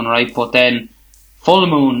no moon, right? But then full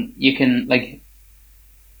moon, you can like.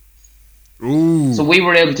 Ooh. So we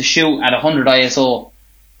were able to shoot at 100 ISO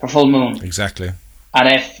for full moon. Exactly. At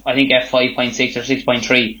I think f5.6 or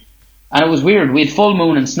 6.3, and it was weird. We had full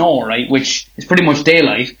moon and snow, right, which is pretty much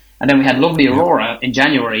daylight, and then we had lovely aurora in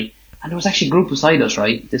January, and there was actually a group beside us,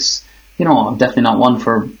 right? This, I'm definitely not one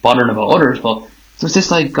for bothering about others, but there was this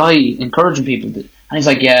like guy encouraging people, and he's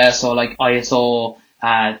like, so like ISO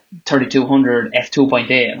 3200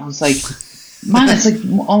 f2.8, and I was like, man, it's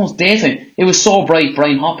like almost daytime. It was so bright.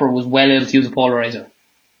 Brian Hopper was well able to use a polarizer.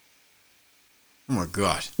 Oh my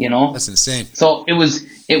god! That's insane. So it was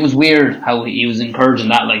it was weird how he was encouraging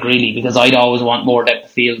that, like, really, because I'd always want more depth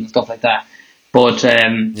of field and stuff like that. But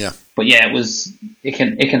yeah, it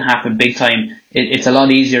can happen big time. It's a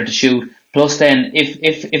lot easier to shoot. Plus, then if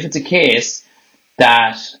it's a case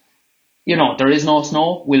that there is no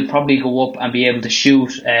snow, we'll probably go up and be able to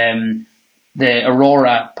shoot the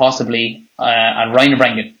Aurora possibly at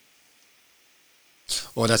Rheinebrengen.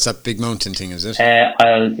 Oh, that's that big mountain thing, is it?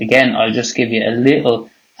 I'll just give you a little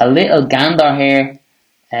gander here.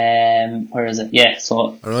 Where is it? Yeah. So.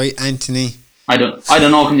 All right, Anthony. I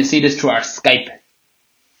don't know. Can you see this through our Skype?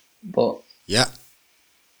 But yeah,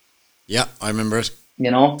 I remember it.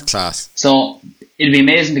 Class. So it'd be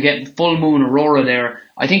amazing to get full moon Aurora there.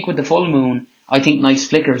 I think with the full moon, I think nice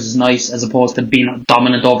flickers is nice as opposed to being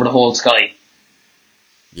dominant over the whole sky.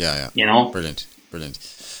 Yeah. Brilliant.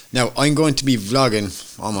 Now, I'm going to be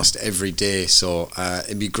vlogging almost every day, so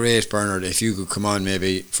it'd be great, Bernard, if you could come on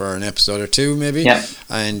maybe for an episode or two, maybe,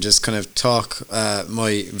 and just kind of talk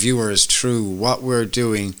my viewers through what we're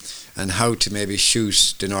doing and how to maybe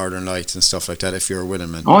shoot the Northern Lights and stuff like that, if you're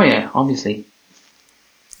willing, man. Oh, yeah, obviously.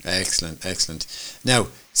 Excellent. Now,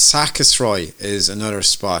 Sakasroy is another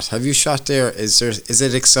spot. Have you shot there? Is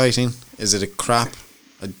it exciting? Is it a crap?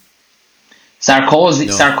 Sarkozy,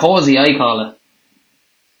 I call it.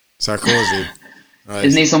 Sarkozy. Right.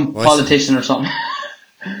 Isn't he some politician or something?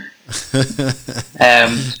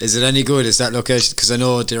 Is it any good? Is that location? Because I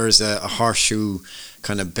know there's a horseshoe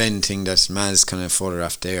kind of bend thing that Maz kind of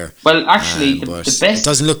photographed there. Well, actually, the best. It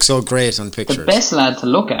doesn't look so great on pictures. The best lad to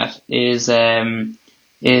look at is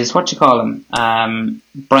what you call him,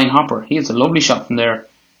 Brian Hopper. He has a lovely shot from there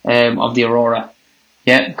of the Aurora.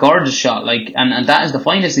 Yeah, gorgeous shot. And that is the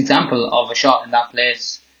finest example of a shot in that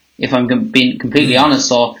place. If I'm being completely honest,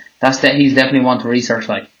 so he's definitely one to research.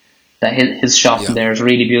 That his shot from there is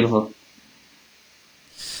really beautiful.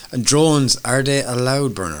 And drones, are they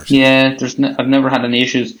allowed, Bernard? Yeah, I've never had any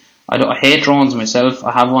issues. I hate drones myself.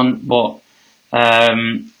 I have one, but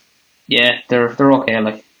yeah, they're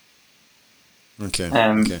okay. Okay.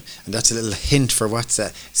 And that's a little hint for what's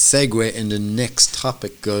that segue in the next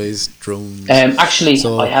topic, guys. Drones. Actually,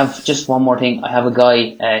 I have just one more thing. I have a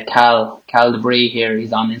guy, Cal Debris here.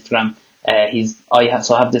 He's on Instagram. I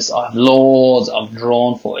have loads of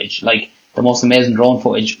drone footage, like the most amazing drone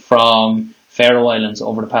footage from Faroe Islands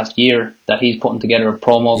over the past year that he's putting together a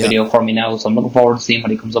promo video for me now. So I'm looking forward to seeing what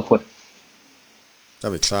he comes up with.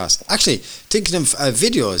 That'd be class. Actually, thinking of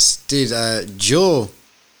videos, did Joe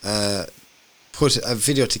put a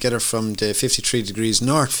video together from the 53 degrees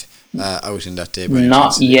north out in that day?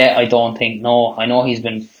 Not yet, I don't think. No, I know he's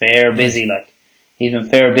been fair busy. But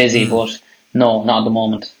no, not at the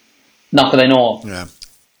moment. Not that I know of. Yeah.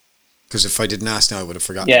 Because if I didn't ask now, I would have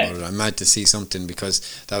forgotten about it. I'm mad to see something because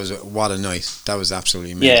that was what a night. That was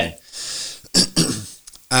absolutely amazing.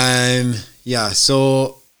 Yeah.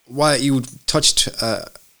 So what you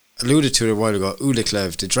alluded to it a while ago,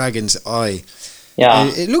 Uliklev, the Dragon's Eye.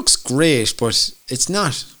 Yeah. It looks great, but it's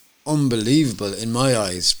not unbelievable in my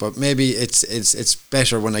eyes. But maybe it's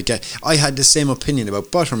better when I had the same opinion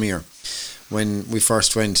about Buttermere when we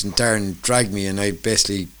first went, and Darren dragged me, and I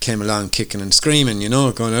basically came along kicking and screaming,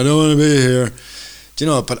 going, I don't want to be here.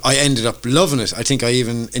 But I ended up loving it. I think I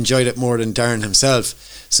even enjoyed it more than Darren himself.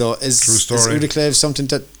 So is Uliklev something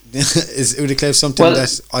that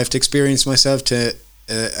that I have to experience myself to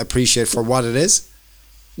appreciate for what it is?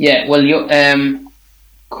 Yeah, well, you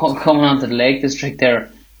coming onto the Lake District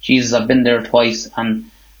there, Jesus, I've been there twice,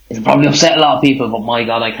 and it'll probably upset a lot of people, but my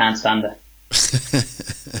God, I can't stand it.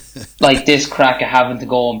 Like this crack of having to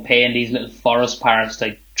go and pay in these little forest parks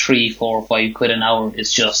like 3, 4, 5 quid an hour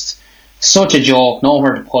is just such a joke.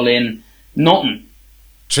 Nowhere to pull in, nothing.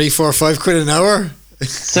 3, 4, 5 quid an hour?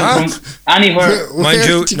 So from anywhere. Mind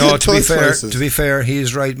you, no, to be fair, he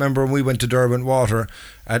is right. Remember when we went to Diarmuid Water,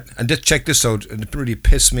 and just check this out, and it really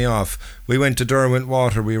pissed me off. We went to Diarmuid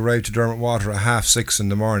Water, we arrived to Diarmuid Water at 6:30 in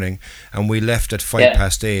the morning, and we left at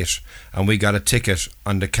 8:05, and we got a ticket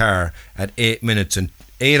on the car at 8 minutes and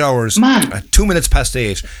 8 hours, 2 minutes past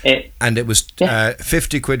 8, and it was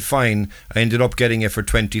 50 quid fine. I ended up getting it for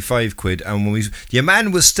 25 quid, and when the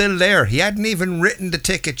man was still there. He hadn't even written the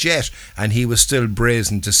ticket yet, and he was still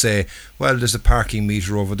brazen to say, well, there's a parking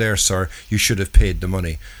meter over there, sir, you should have paid the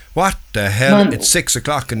money. What the hell? Man, it's 6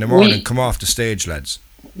 o'clock in the morning. Come off the stage, lads.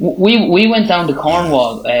 We went down to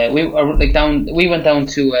Cornwall. We went down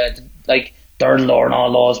to like Durdlore and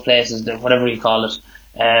all those places, whatever you call it,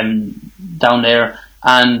 down there.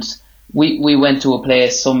 And we went to a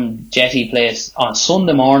place, some jetty place, on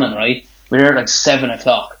Sunday morning, right? We were there like 7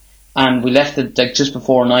 o'clock, and we left it like just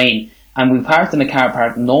before 9, and we parked in a car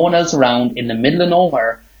park, no one else around, in the middle of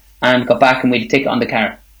nowhere, and got back and we had a ticket on the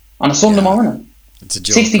car on a Sunday morning. It's a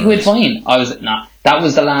joke. 60 quid fine. That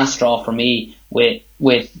was the last straw for me with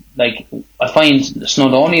like, I find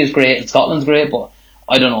Snowdonia is great and Scotland's great, but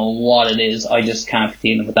I don't know what it is. I just can't be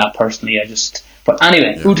dealing with that personally. But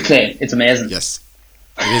anyway, who to claim? It's amazing. Yes.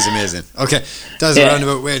 It is amazing. Okay, that's a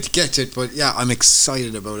roundabout way to get to it, but yeah, I'm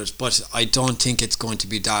excited about it, but I don't think it's going to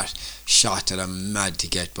be that shot that I'm mad to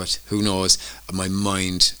get, but who knows, my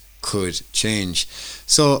mind could change.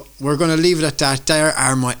 So we're going to leave it at that. There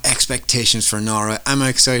are my expectations for Norway. Am I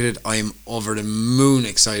excited? I'm over the moon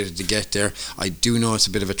excited to get there. I do know it's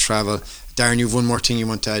a bit of a travel. Darren, you've one more thing you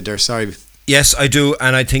want to add there, sorry. Yes, I do,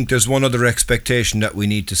 and I think there's one other expectation that we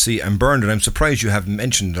need to see. And Bernard, I'm surprised you haven't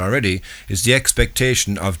mentioned it already, is the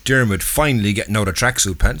expectation of Diarmuid finally getting out of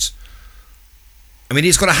tracksuit pants. I mean,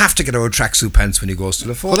 he's going to have to get out of tracksuit pants when he goes to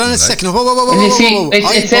the photo. Hold on a second. Whoa.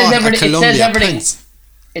 It says everything.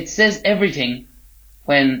 It says everything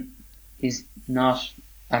when he's not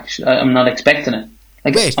actually. I'm not expecting it.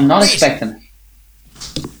 I'm not expecting it.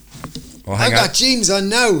 Oh, I got jeans on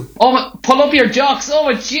now. Oh, pull up your jocks.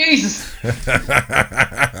 Oh, Jesus.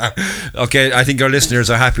 Okay, I think our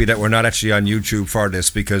listeners are happy that we're not actually on YouTube for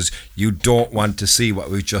this, because you don't want to see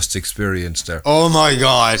what we've just experienced there. Oh my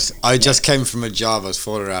God. I just came from a job I was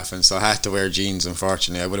photographing, so I had to wear jeans,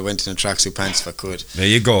 unfortunately. I would have went in a tracksuit pants if I could. There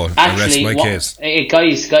you go. Actually, I rest my case. Hey,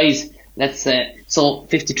 guys, let's so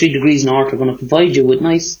 53 degrees north are going to provide you with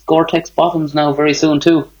nice Gore-Tex bottoms now very soon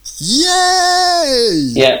too.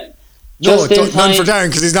 Yay! Yeah. No, none for Darren,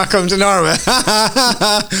 because he's not coming to Norway. and for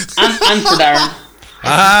Darren.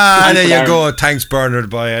 There you go. Thanks,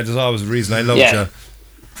 Bernard. There's always a reason I loved you.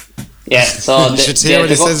 Yeah, so you should hear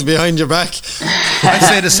what he says behind your back. I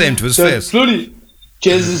say the same to his face. Bloody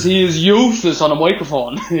Jesus, he is useless on a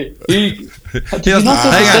microphone. Truth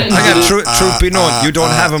be known, you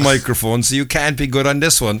don't have a microphone, so you can't be good on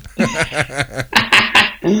this one.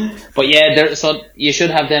 But yeah, so you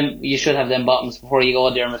should have them. You should have them bottoms before you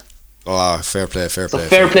go, Diarmuid. Oh, fair play. So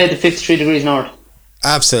fair play to 53 degrees north.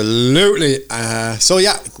 Absolutely. So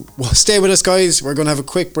yeah, stay with us, guys. We're going to have a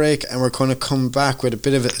quick break, and we're going to come back with a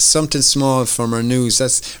bit of something small from our news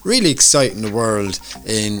that's really exciting the world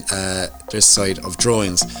in this side of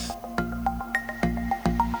drones.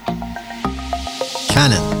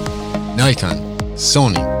 Canon, Nikon,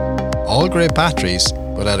 Sony, all great batteries,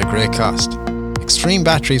 but at a great cost. Extreme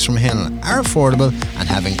batteries from Hill are affordable and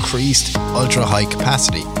have increased ultra-high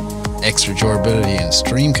capacity, extra durability in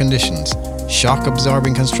extreme conditions,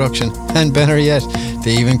 shock-absorbing construction, and better yet,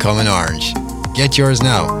 they even come in orange. Get yours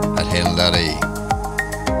now at Hill.ie.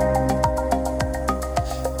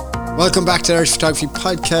 Welcome back to the Irish Photography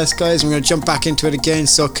Podcast, guys. I'm going to jump back into it again.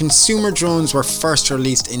 So consumer drones were first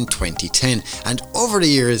released in 2010, and over the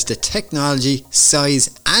years the technology, size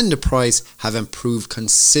and the price have improved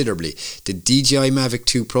considerably. The DJI Mavic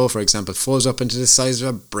 2 Pro, for example, folds up into the size of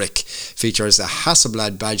a brick, features a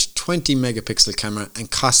Hasselblad badge 20 megapixel camera and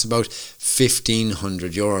costs about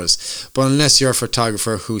 €1,500. But unless you're a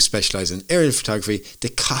photographer who specialises in aerial photography, the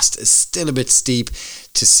cost is still a bit steep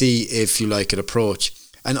to see if you like it approach.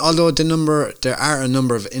 And although there are a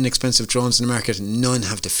number of inexpensive drones in the market, none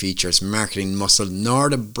have the features, marketing muscle,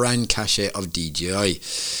 nor the brand cachet of DJI.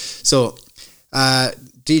 So,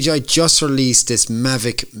 DJI just released this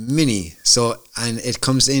Mavic Mini, and it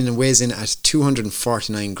comes in and weighs in at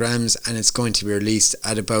 249 grams, and it's going to be released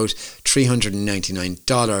at about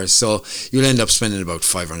 $399. So you'll end up spending about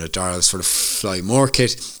 $500 for the Fly More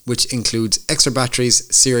kit, which includes extra batteries,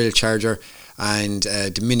 serial charger, and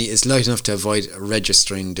the Mini is light enough to avoid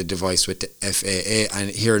registering the device with the FAA,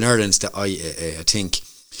 and here in Ireland it's the IAA, I think.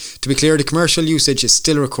 To be clear, the commercial usage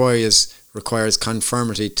still requires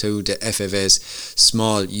conformity to the FAA's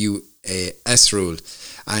small UAS rule,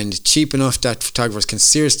 and cheap enough that photographers can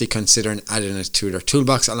seriously consider adding it to their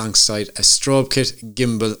toolbox alongside a strobe kit,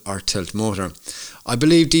 gimbal or tilt motor. I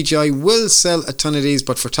believe DJI will sell a ton of these,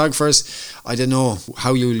 but photographers, I don't know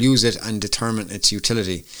how you'll use it and determine its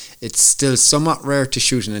utility. It's still somewhat rare to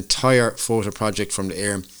shoot an entire photo project from the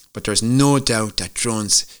air, but there's no doubt that drone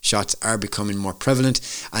shots are becoming more prevalent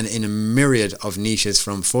and in a myriad of niches,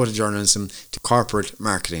 from photojournalism to corporate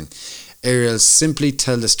marketing. Aerials simply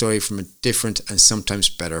tell the story from a different and sometimes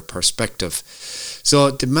better perspective.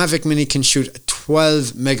 So the Mavic Mini can shoot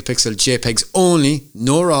 12 megapixel JPEGs only,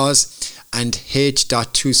 no RAWs, and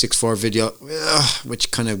H.264 video,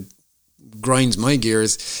 which kind of grinds my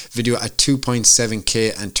gears video at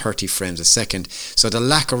 2.7K and 30 frames a second. So the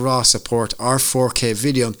lack of RAW support or 4K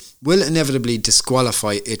video will inevitably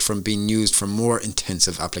disqualify it from being used for more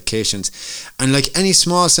intensive applications. And like any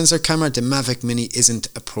small sensor camera, the Mavic Mini isn't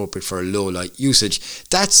appropriate for low light usage.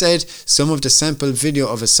 That said, some of the sample video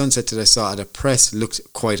of a sunset that I saw at a press looked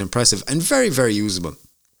quite impressive and very, very usable.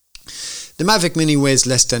 The Mavic Mini weighs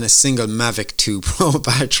less than a single Mavic 2 Pro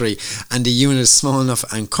battery, and the unit is small enough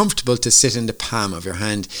and comfortable to sit in the palm of your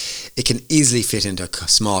hand. It can easily fit into a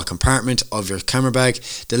small compartment of your camera bag.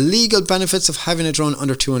 The legal benefits of having a drone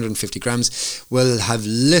under 250 grams will have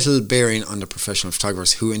little bearing on the professional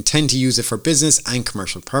photographers who intend to use it for business and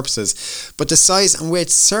commercial purposes, but the size and weight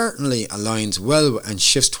certainly aligns well and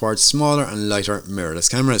shifts towards smaller and lighter mirrorless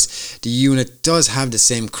cameras. The unit does have the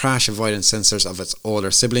same crash avoidance sensors of its older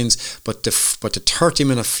siblings, but the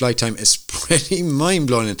 30-minute flight time is pretty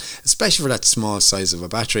mind-blowing, especially for that small size of a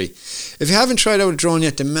battery. If you haven't tried out a drone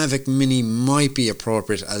yet, the Mavic Mini might be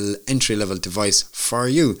appropriate entry-level device for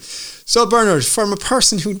you. So Bernard, from a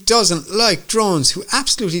person who doesn't like drones, who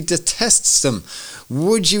absolutely detests them,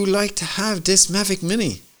 would you like to have this Mavic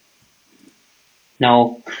Mini?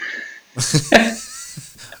 No.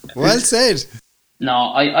 Well said.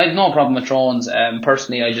 No, I have no problem with drones.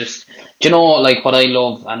 Personally, I just, do you know, like what I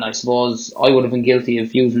love, and I suppose I would have been guilty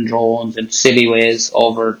of using drones in silly ways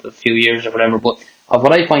over a few years or whatever, but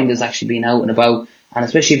what I find is actually being out and about, and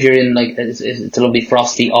especially if you're in like, it's a lovely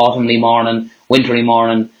frosty autumnly morning, wintry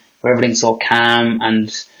morning, where everything's so calm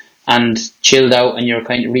and chilled out, and you're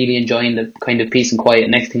kind of really enjoying the kind of peace and quiet.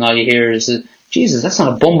 Next thing all you hear is, Jesus, that's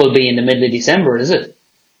not a bumblebee in the middle of December, is it?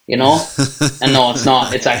 You know? And no, it's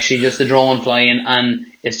not. It's actually just a drone flying, and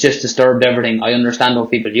it's just disturbed everything. I understand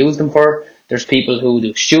what people use them for. There's people who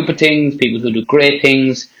do stupid things, people who do great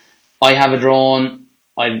things. I have a drone.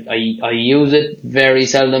 I use it very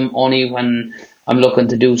seldom, only when I'm looking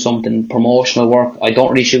to do something promotional work. I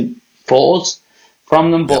don't really shoot photos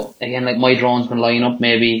from them, but again, like my drone's been lying up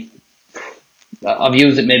maybe, I've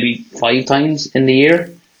used it maybe 5 times in the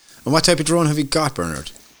year. And what type of drone have you got,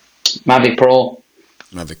 Bernard? Mavic Pro.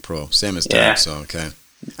 Mavic Pro, same as that, so okay.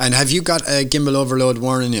 And have you got a gimbal overload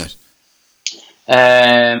warning yet?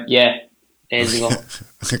 Yeah, days ago.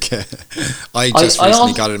 Okay. I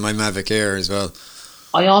recently got it in my Mavic Air as well.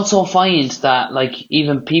 I also find that like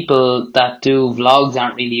even people that do vlogs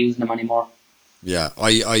aren't really using them anymore. Yeah,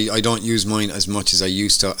 I don't use mine as much as I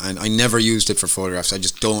used to, and I never used it for photographs. I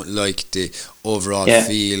just don't like the overall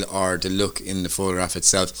feel or the look in the photograph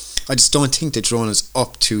itself. I just don't think the drone is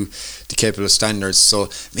up to the capable standards. So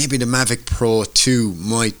maybe the Mavic Pro 2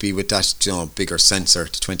 might be with that, you know, bigger sensor,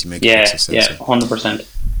 the 20 megapixel sensor. Yeah, 100%.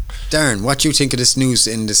 Darren, what do you think of this news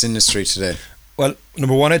in this industry today? Well,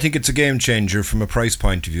 number one, I think it's a game changer from a price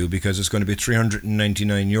point of view, because it's going to be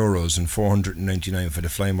 €399 and $499 for the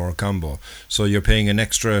Flymore combo. So you're paying an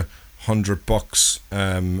extra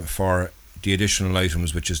 $100 for the additional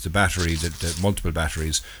items, which is the battery, the multiple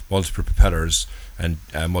batteries, multiple propellers, and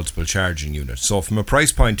multiple charging units. So from a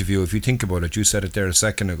price point of view, if you think about it, you said it there a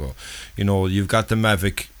second ago, you know, you've got the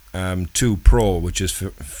Mavic 2 Pro, which is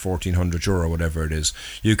 €1,400, whatever it is.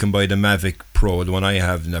 You can buy the Mavic Pro, the one I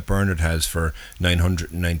have and that Bernard has, for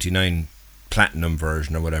 $999 platinum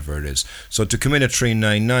version or whatever it is. So to come in at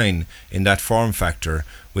 $399 in that form factor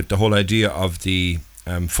with the whole idea of the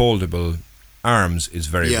foldable arms is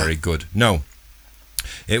very, very good. Now,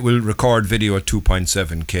 it will record video at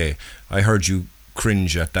 2.7K. I heard you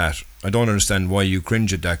cringe at that. I don't understand why you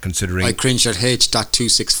cringe at that, considering I cringe at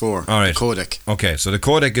H.264. All right. Codec. Okay, so the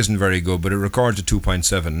codec isn't very good, but it records at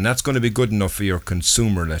 2.7, and that's going to be good enough for your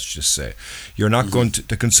consumer. Let's just say you're not going to.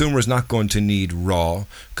 The consumer is not going to need RAW,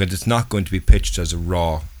 because it's not going to be pitched as a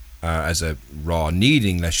RAW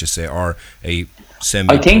needing, let's just say, or a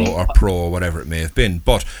semi-pro or pro or whatever it may have been.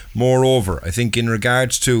 But moreover, I think in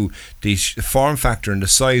regards to the form factor and the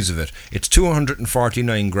size of it, it's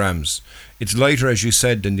 249 grams. It's lighter, as you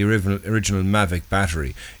said, than the original Mavic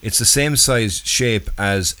battery. It's the same size shape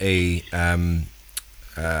as a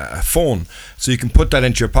phone, so you can put that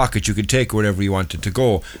into your pocket. You can take it wherever you want it to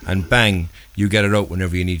go, and bang, you get it out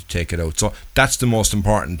whenever you need to take it out. So that's the most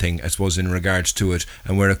important thing, I suppose, in regards to it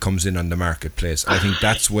and where it comes in on the marketplace. I think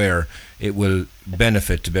that's where it will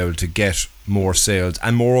benefit to be able to get more sales.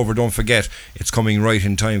 And moreover, don't forget, it's coming right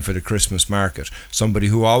in time for the Christmas market. Somebody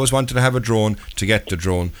who always wanted to have a drone to get the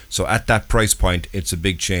drone. So at that price point, it's a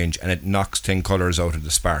big change, and it knocks 10 colours out of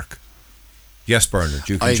the spark. Yes, Bernard,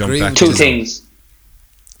 you can jump back. Two things.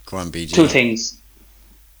 Go on, BG. Two things.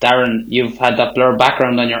 Darren, you've had that blurred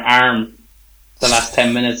background on your arm. the last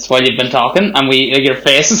 10 minutes while you've been talking, and your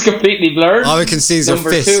face is completely blurred. All I can see is your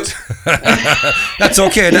fist. That's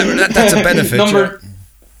okay. That's a benefit.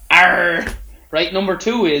 Number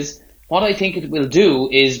 2 is, what I think it will do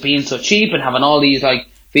is being so cheap and having all these like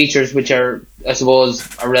features which are, I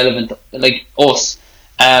suppose, are relevant, like us.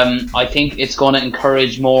 I think it's going to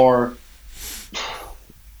encourage more.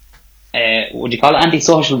 Would you call it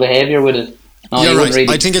antisocial behaviour with it? No, you're right.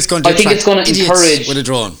 Really. I think it's going to encourage with a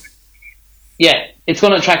drone. Yeah, it's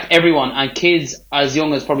going to attract everyone, and kids as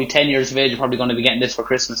young as probably 10 years of age are probably going to be getting this for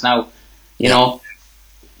Christmas now. You know.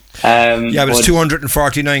 But it's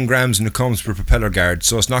 249 grams and it comes per propeller guard,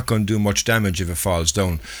 so it's not going to do much damage if it falls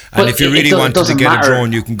down. And if you really wanted to get a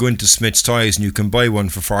drone, you can go into Smith's Toys and you can buy one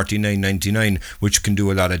for $49.99, which can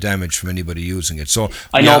do a lot of damage from anybody using it. So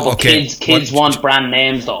I know, but kids want brand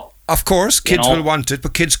names though. Of course, kids will want it,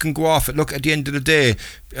 but kids can go off it. Look, at the end of the day,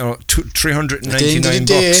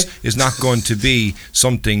 $399 is not going to be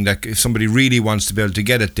something that if somebody really wants to be able to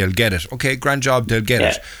get it, they'll get it. Okay, grand job, they'll get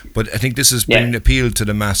it. But I think this has been appealed to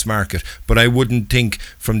the mass market. But I wouldn't think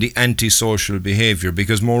from the antisocial behaviour,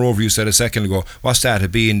 because moreover, you said a second ago, what's that?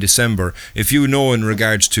 It'd be in December. If you know in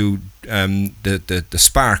regards to the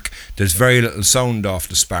spark, there's very little sound off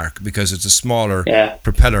the spark because it's a smaller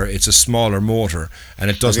propeller, it's a smaller motor, and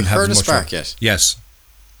it doesn't have heard much. A spark yet? Yes.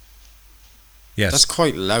 Yes. That's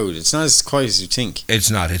quite loud. It's not as quiet as you think. It's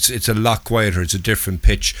not. It's a lot quieter. It's a different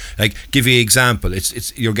pitch. Like, give you an example.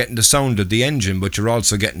 It's you're getting the sound of the engine, but you're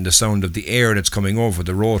also getting the sound of the air that's coming over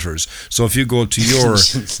the rotors. So if you go to your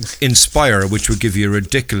Inspire, which would give you a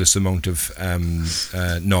ridiculous amount of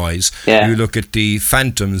noise, you look at the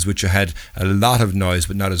Phantoms, which had a lot of noise,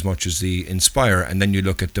 but not as much as the Inspire, and then you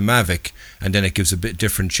look at the Mavic, and then it gives a bit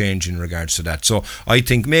different change in regards to that. So I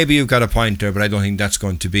think maybe you've got a point there, but I don't think that's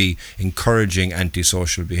going to be encouraging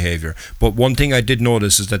antisocial behaviour. But one thing I did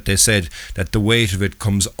notice is that they said that the weight of it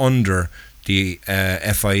comes under the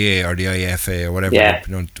FIA or the IFA or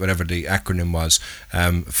whatever the acronym was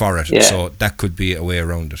for it. So that could be a way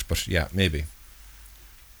around it. But maybe.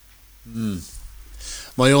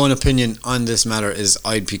 My own opinion on this matter is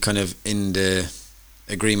I'd be kind of in the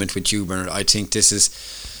agreement with you, Bernard. I think this is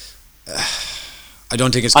I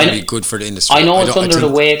don't think it's going to be good for the industry. I know it's under the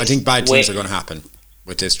weight. I think bad things are going to happen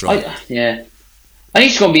with this drone. I think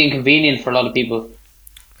it's going to be inconvenient for a lot of people.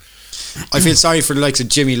 I feel sorry for the likes of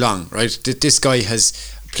Jimmy Long, right? This guy has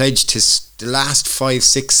pledged the last 5,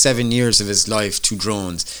 6, 7 years of his life to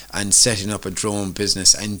drones and setting up a drone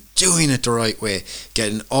business and doing it the right way,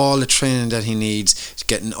 getting all the training that he needs,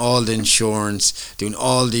 getting all the insurance, doing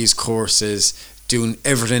all these courses, doing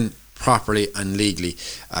everything properly and legally,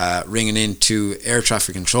 ringing into air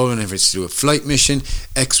traffic control whenever it's to do a flight mission,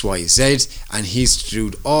 XYZ, and he's to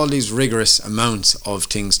do all these rigorous amounts of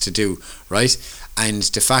things to do, right? And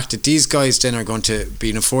the fact that these guys then are going to be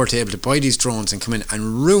able to buy these drones and come in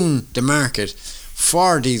and ruin the market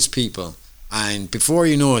for these people, and before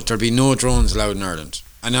you know it, there'll be no drones allowed in Ireland.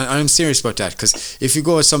 And I'm serious about that, because if you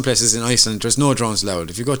go to some places in Iceland, there's no drones allowed.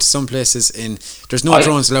 If you go to some places there's no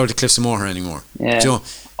drones allowed at Cliffs of Moher anymore. I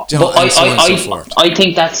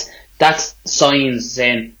think that's signs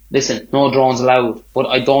saying, listen, no drones allowed, but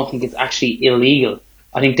I don't think it's actually illegal.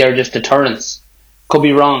 I think they're just deterrents. Could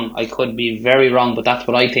be wrong. I could be very wrong, but that's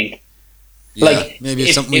what I think. Maybe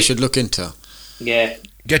it's something we should look into. Yeah.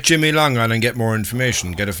 Get Jimmy Long on and get more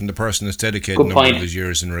information. Get it from the person that's dedicated a number of his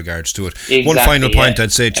years in regards to it. Exactly, one final point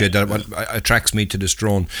I'd say to you that what attracts me to this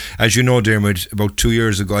drone. As you know, Diarmuid, about 2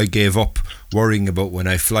 years ago I gave up worrying about when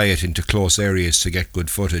I fly it into close areas to get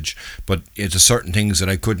good footage. But it's certain things that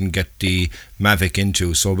I couldn't get the Mavic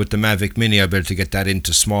into. So with the Mavic Mini I'll be able to get that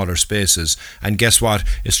into smaller spaces. And guess what?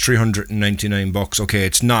 It's $399. Okay,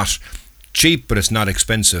 it's not cheap, but it's not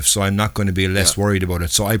expensive, so I'm not going to be less worried about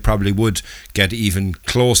it. So I probably would get even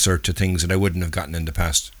closer to things that I wouldn't have gotten in the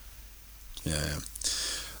past.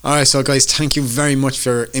 Alright, so guys, thank you very much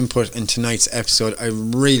for your input in tonight's episode. I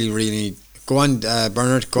really go on,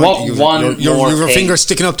 Bernard, go on. Your finger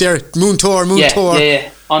sticking up there. Moon tour.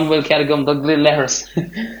 On Will Cadogan, the little letters.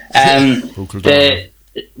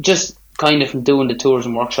 Just kind of from doing the tours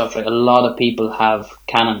and workshops, right, a lot of people have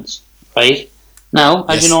Canons, right? Now,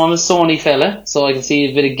 as you know, I'm a Sony fella, so I can see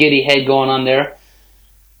a bit of giddy head going on there.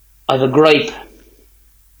 I have a gripe.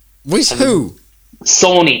 With who?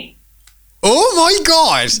 Sony. Oh my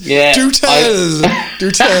God! Yeah. Do tell!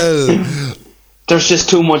 Do tell! There's just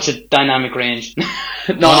too much dynamic range.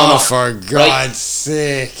 No, for God's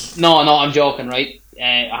sake. No, I'm joking, right?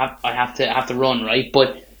 I have to run, right?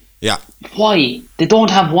 But why? They don't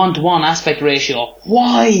have 1-to-1 aspect ratio.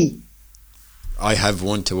 Why? I have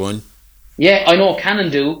 1-to-1. Yeah, I know Canon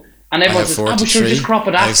do. And everyone says, but sure, just crop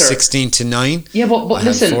it I have after. 16 to 9. Yeah, but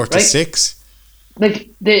listen, have 4 to right? 6. Like,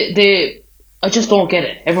 I just don't get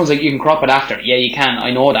it. Everyone's like, you can crop it after. Yeah, you can.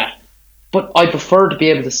 I know that. But I prefer to be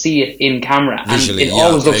able to see it in camera. Visually, and it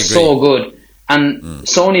always looks so good. And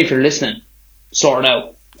Sony, if you're listening, sort it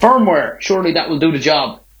out. Firmware, surely that will do the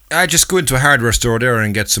job. I just go into a hardware store there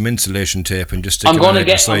and get some insulation tape and just stick I'm it going on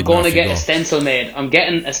to get go. a stencil made. I'm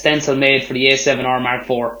getting a stencil made for the A7R Mark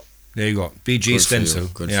IV. There you go. BG Good stencil.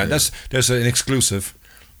 Good Yeah, for there's an exclusive.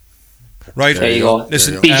 Right. There you go.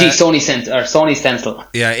 Listen, BG Sony stencil.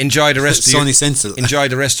 Yeah, enjoy the rest of Sony stencil. Enjoy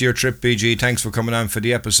the rest of your trip, BG. Thanks for coming on for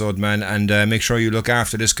the episode, man. And make sure you look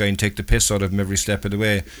after this guy and take the piss out of him every step of the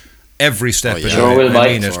way. Every step of the Sure way. will, I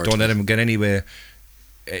mean it. Forward. Don't let him get anywhere.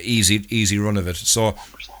 Easy run of it. So,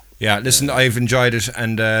 yeah, listen, I've enjoyed it,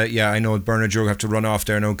 and I know Bernard, you'll have to run off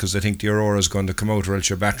there now because I think the Aurora's going to come out, or else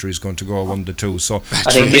your battery's going to go 1 to 2. So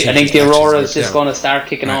I think the Aurora is just going to start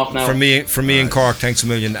kicking off now. For me and Cork, thanks a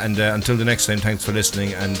million, and until the next time, thanks for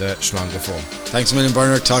listening, and Shlanga phone. Thanks a million,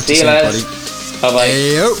 Bernard. Talk to you See soon, you, buddy. lads. Bye-bye.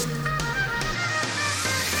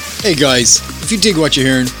 Hey guys, if you dig what you're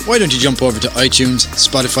hearing, why don't you jump over to iTunes,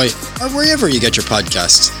 Spotify, or wherever you get your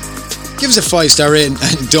podcasts. Give us a 5-star rating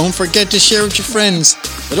and don't forget to share with your friends.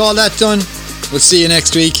 With all that done, we'll see you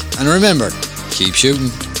next week, and remember, keep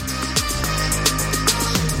shooting.